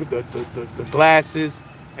had the glasses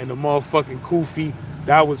and the motherfucking kufi.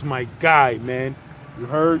 That was my guy, man. You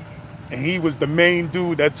heard? And he was the main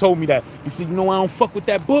dude that told me that. He said, you know, I don't fuck with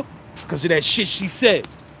that book because of that shit she said.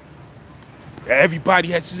 Everybody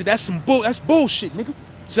had said, that's bullshit, nigga.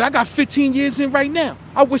 Said, I got 15 years in right now.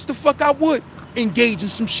 I wish the fuck I would engage in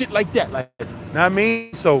some shit like that. Like, know what I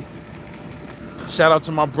mean? So, shout out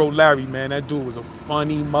to my bro Larry, man. That dude was a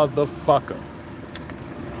funny motherfucker.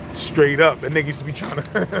 Straight up. That nigga used to be trying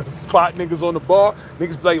to spot niggas on the bar.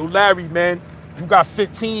 Niggas be like, yo, Larry, man, you got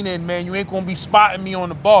 15 in, man. You ain't gonna be spotting me on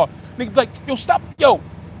the bar. Niggas be like, yo, stop. Yo,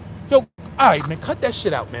 all right, man, cut that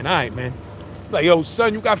shit out, man. All right, man. Like, yo,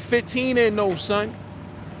 son, you got 15 in, no, son.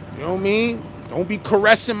 You know what I mean? Don't be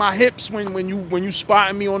caressing my hips when you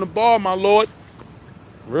spotting me on the bar, my lord.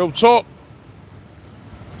 Real talk.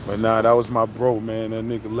 But nah, that was my bro, man. That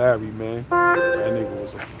nigga Larry, man. That nigga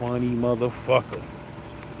was a funny motherfucker.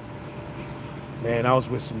 Man, I was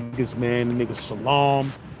with some niggas, man. The nigga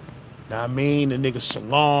Salam. Know what I mean? The nigga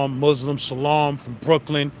Salam, Muslim Salam from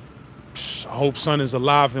Brooklyn. I hope son is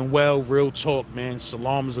alive and well. Real talk, man.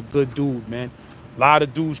 Salam is a good dude, man. A lot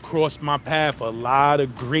of dudes crossed my path. A lot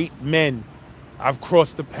of great men. I've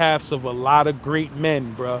crossed the paths of a lot of great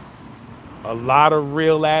men, bruh. A lot of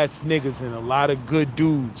real ass niggas and a lot of good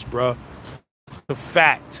dudes, bruh. The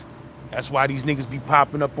fact. That's why these niggas be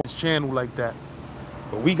popping up on this channel like that.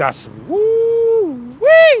 But we got some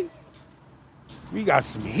woo-wee. We got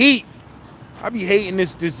some heat. I be hating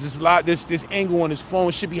this angle on his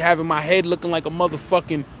phone. Should be having my head looking like a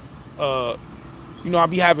motherfucking, you know, I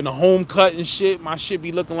be having a home cut and shit. My shit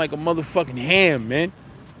be looking like a motherfucking ham, man.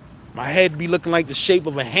 My head be looking like the shape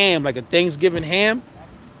of a ham, like a Thanksgiving ham.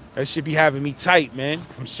 That shit be having me tight, man,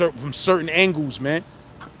 from certain angles, man.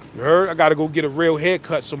 You heard? I gotta go get a real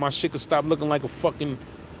haircut so my shit can stop looking like a fucking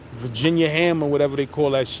Virginia ham or whatever they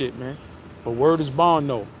call that shit, man. But word is bond,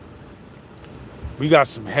 though. We got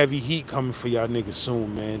some heavy heat coming for y'all niggas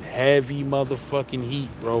soon, man. Heavy motherfucking heat,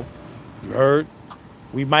 bro. You heard?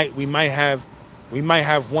 We might have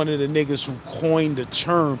one of the niggas who coined the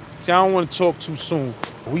term. See, I don't want to talk too soon.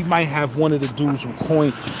 But we might have one of the dudes who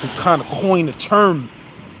kind of coined the term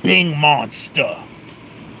Bing Monster.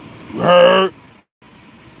 You heard?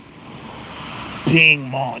 Bing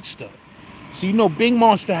Monster. So, you know, Bing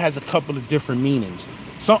Monster has a couple of different meanings.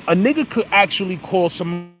 So a nigga could actually call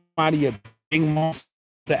somebody a Bing Monster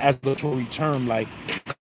as a literary term, like,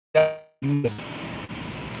 and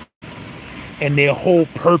their whole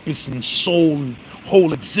purpose and soul and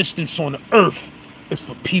whole existence on the earth is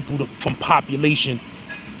for people from population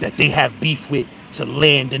that they have beef with to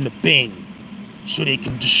land in the Bing so they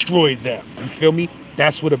can destroy them. You feel me?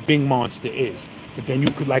 That's what a Bing Monster is. But then you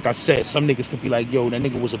could, like I said, some niggas could be like, yo, that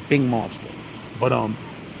nigga was a Bing Monster. But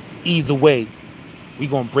either way, we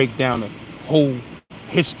gonna break down the whole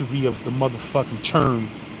history of the motherfucking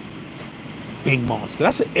term Bing Monster.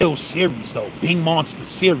 That's an ill series though. Bing Monster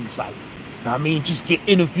series, like, I mean, just get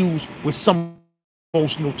interviews with some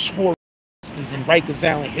most notorious monsters in Rikers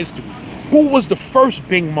Island history. Who was the first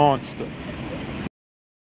Bing Monster?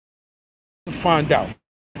 To find out.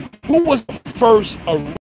 Who was the first?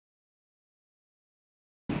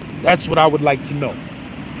 That's what I would like to know.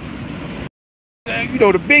 You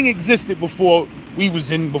know, the Bing existed before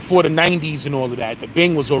before the 90s and all of that. The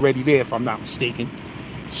Bing was already there, if I'm not mistaken.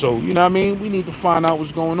 So, you know what I mean? We need to find out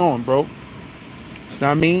what's going on, bro. You know what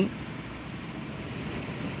I mean?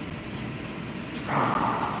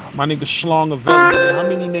 My nigga Schlong of man. How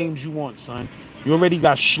many names you want, son? You already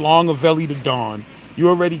got Schlongavelli the Dawn. You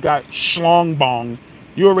already got Schlong Bong.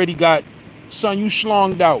 You already got, son, you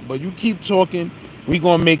schlonged out. But you keep talking, we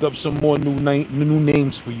gonna make up some more new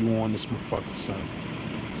names for you on this motherfucker, son.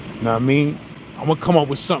 Know what I mean? I'm gonna come up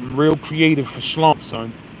with something real creative for Schlong,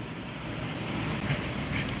 son.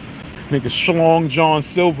 Nigga, Schlong John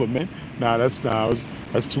Silver, man. Nah, that's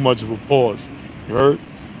too much of a pause. You heard?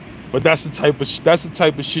 But that's the type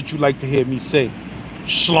of shit you like to hear me say.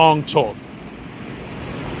 Schlong talk.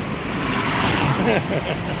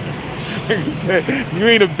 Nigga said, you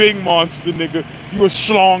ain't a big monster, nigga. You a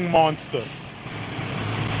schlong monster.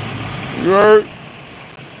 You heard?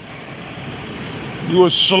 You a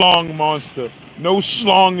schlong monster. No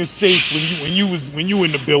schlong is safe when you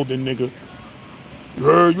in the building, nigga. You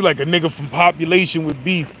heard? You like a nigga from Population with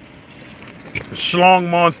Beef. The schlong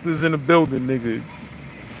monster's in the building, nigga.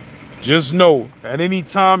 Just know, at any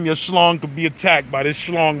time, your schlong could be attacked by this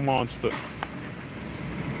schlong monster.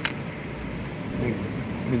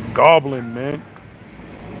 Nigga gobbling, man.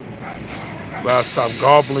 You gotta stop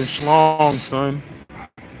gobbling schlong, son.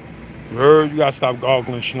 You heard? You gotta stop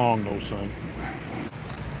gobbling schlong, though, son.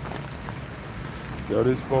 Yo,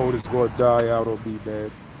 this phone is gonna die out on me, man.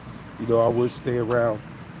 You know, I would stay around.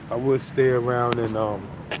 I would stay around and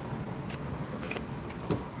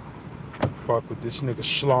fuck with this nigga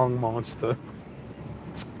schlong monster.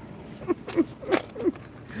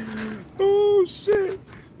 Oh shit.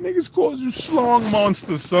 Niggas call you schlong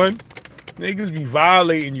monster, son. Niggas be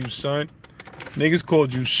violating you, son. Niggas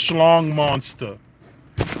called you schlong monster.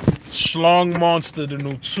 Schlong monster, the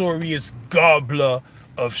notorious gobbler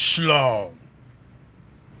of schlong.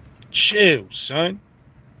 Chill, son.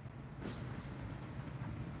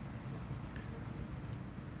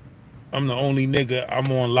 I'm the only nigga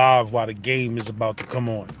I'm on live while the game is about to come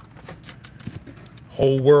on.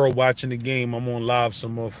 Whole world watching the game, I'm on live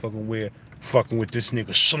some motherfucking where fucking with this nigga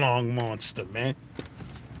schlong monster, man.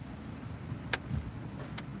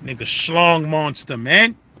 Nigga schlong monster,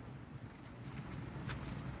 man.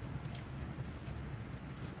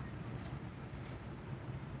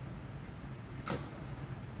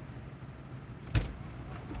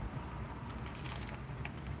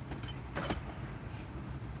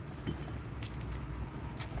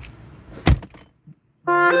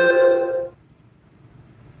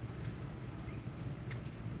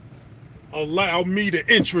 Allow me to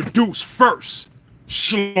introduce first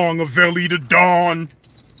Schlongavelli the Dawn,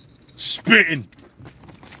 spitting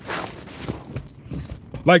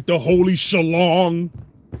like the holy shalong,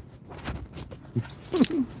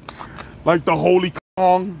 like the holy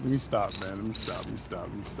kong. Let me stop, man. Let me stop.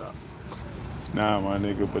 Nah, my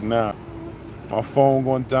nigga, but nah. My phone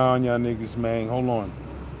going down, y'all niggas, man. Hold on.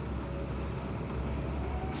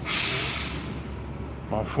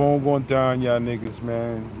 My phone going down, y'all niggas,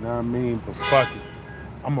 man. You know what I mean? But fuck it.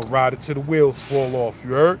 I'ma ride it till the wheels fall off, you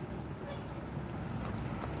heard?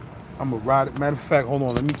 I'ma ride it. Matter of fact, hold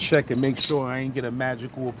on. Let me check and make sure I ain't get a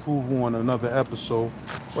magical approval on another episode.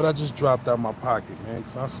 What I just dropped out my pocket, man,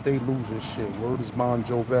 because I stay losing shit. Word is Bon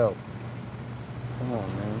Jovel. Come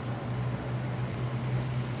on, man.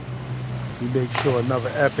 We make sure another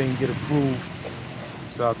app ain't get approved.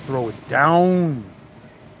 So I'll throw it down.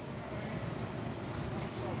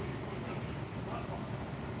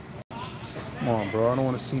 Come on, bro. I don't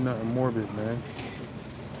want to see nothing morbid, man.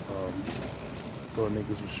 Thought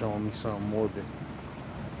niggas was showing me something morbid.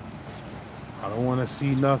 I don't want to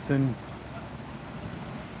see nothing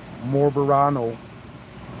morberano.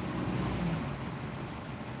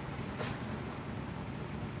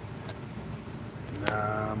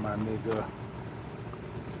 Nah, my nigga.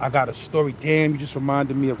 I got a story. Damn, you just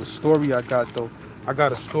reminded me of a story I got, though. I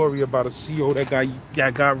got a story about a CO that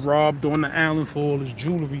got robbed on the island for all his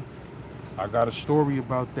jewelry. I got a story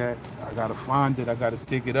about that. I gotta find it. I gotta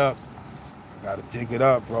dig it up.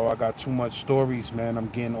 Bro. I got too much stories, man. I'm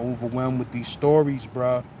getting overwhelmed with these stories,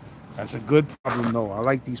 bro. That's a good problem, though. I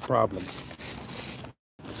like these problems.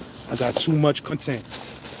 I got too much content.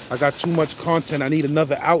 I need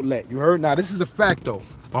another outlet. You heard? Now, this is a fact, though.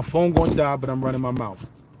 My phone gonna die, but I'm running my mouth.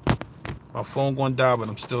 My phone gonna die, but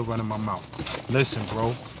I'm still running my mouth. Listen,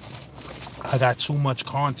 bro. I got too much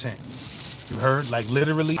content. You heard? Like,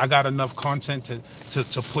 literally, I got enough content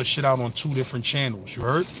to put shit out on 2 different channels. You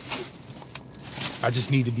heard? I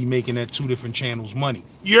just need to be making that 2 different channels money.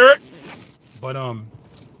 You heard? But,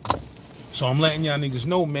 so I'm letting y'all niggas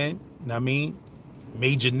know, man. You know what I mean?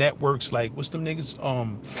 Major networks like, what's them niggas?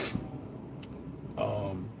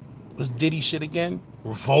 What's Diddy shit again?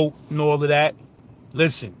 Revolt and all of that.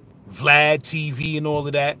 Listen, Vlad TV and all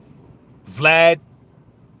of that. Vlad,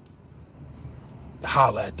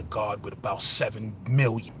 holla at the God with about 7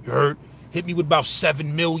 million, you heard? Hit me with about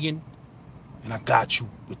 7 million, and I got you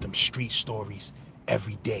with them street stories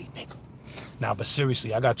every day, nigga. Now, but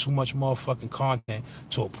seriously, I got too much motherfucking content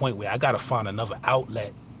to a point where I gotta find another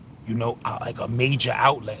outlet, you know, like a major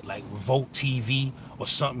outlet like Revolt TV or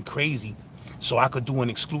something crazy, so I could do an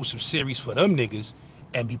exclusive series for them niggas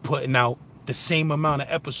and be putting out the same amount of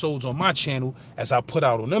episodes on my channel as I put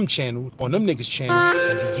out on them niggas' channel,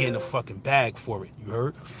 and be getting a fucking bag for it, you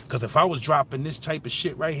heard? Because if I was dropping this type of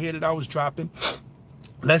shit right here that I was dropping,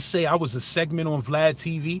 let's say I was a segment on Vlad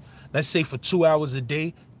TV, let's say for 2 hours a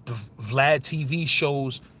day, Vlad TV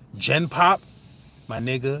shows Gen Pop, my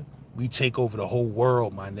nigga, we take over the whole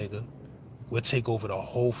world, my nigga. We'll take over the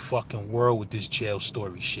whole fucking world with this jail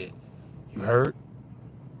story shit. You heard?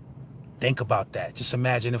 Think about that. Just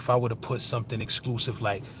imagine if I would have put something exclusive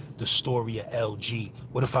like the story of LG.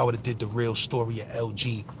 What if I would have did the real story of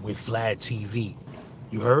LG with Vlad TV?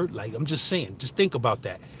 You heard? Like, I'm just saying, just think about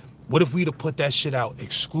that. What if we'd have put that shit out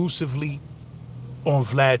exclusively on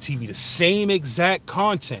Vlad TV? The same exact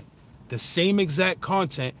content,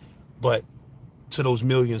 but to those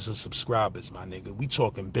millions of subscribers, my nigga. We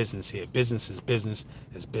talking business here. Business is business,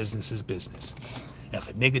 as business is business. And if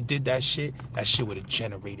a nigga did that shit would have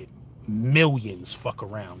generated millions. Fuck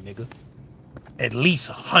around, nigga. At least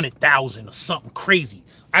 100,000 or something crazy.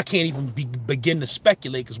 I can't even begin to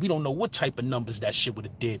speculate, because we don't know what type of numbers that shit would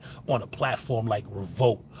have did on a platform like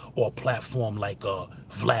Revolt or a platform like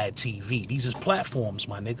Vlad TV. These is platforms,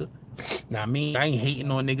 my nigga. Now, I mean, I ain't hating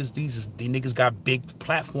on niggas. These niggas got big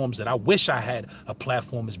platforms that I wish I had a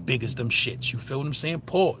platform as big as them shits. You feel what I'm saying?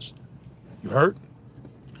 Pause. You heard?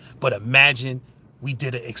 But imagine we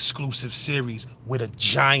did an exclusive series with a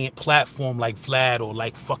giant platform like Vlad or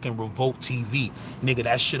like fucking Revolt TV. Nigga,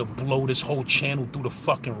 that shit'll blow this whole channel through the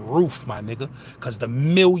fucking roof, my nigga. Because the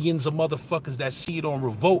millions of motherfuckers that see it on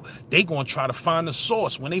Revolt, they gonna try to find the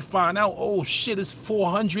source. When they find out, oh shit, it's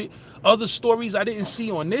 400 other stories I didn't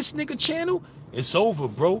see on this nigga channel, it's over,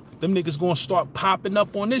 bro. Them niggas gonna start popping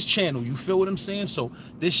up on this channel. You feel what I'm saying? So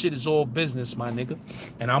this shit is all business, my nigga.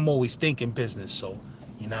 And I'm always thinking business. So,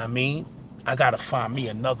 you know what I mean? I gotta find me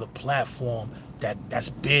another platform that's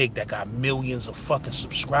big, that got millions of fucking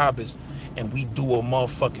subscribers, and we do a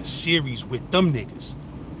motherfucking series with them niggas.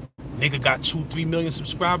 Nigga got 2-3 million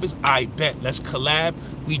subscribers, I bet. Let's collab.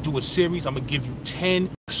 We do a series. I'm gonna give you 10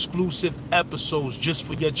 exclusive episodes just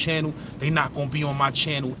for your channel. They not gonna be on my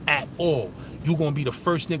channel at all. You gonna be the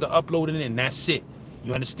first nigga uploading it, and that's it.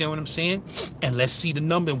 You understand what I'm saying? And let's see the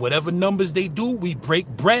number. And whatever numbers they do, we break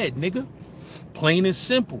bread, nigga. Plain and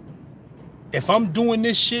simple. If I'm doing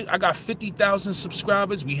this shit, I got 50,000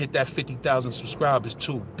 subscribers. We hit that 50,000 subscribers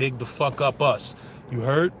too. Big the fuck up us. You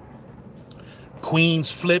heard?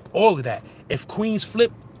 Queens Flip, all of that. If Queens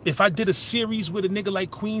Flip, if I did a series with a nigga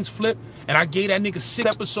like Queens Flip and I gave that nigga 6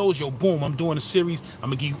 episodes, yo, boom, I'm doing a series. I'm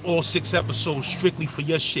gonna give you all 6 episodes strictly for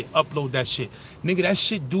your shit. Upload that shit. Nigga, that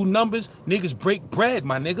shit do numbers. Niggas break bread,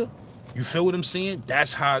 my nigga. You feel what I'm saying?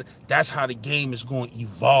 That's how the game is going to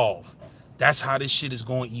evolve. That's how this shit is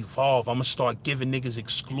going to evolve. I'm going to start giving niggas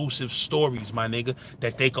exclusive stories, my nigga,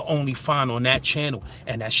 that they can only find on that channel.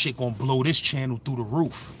 And that shit going to blow this channel through the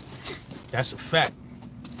roof. That's a fact.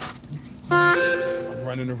 I'm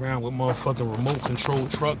running around with motherfucking remote control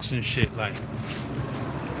trucks and shit. Like,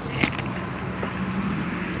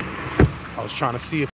 I was trying to see if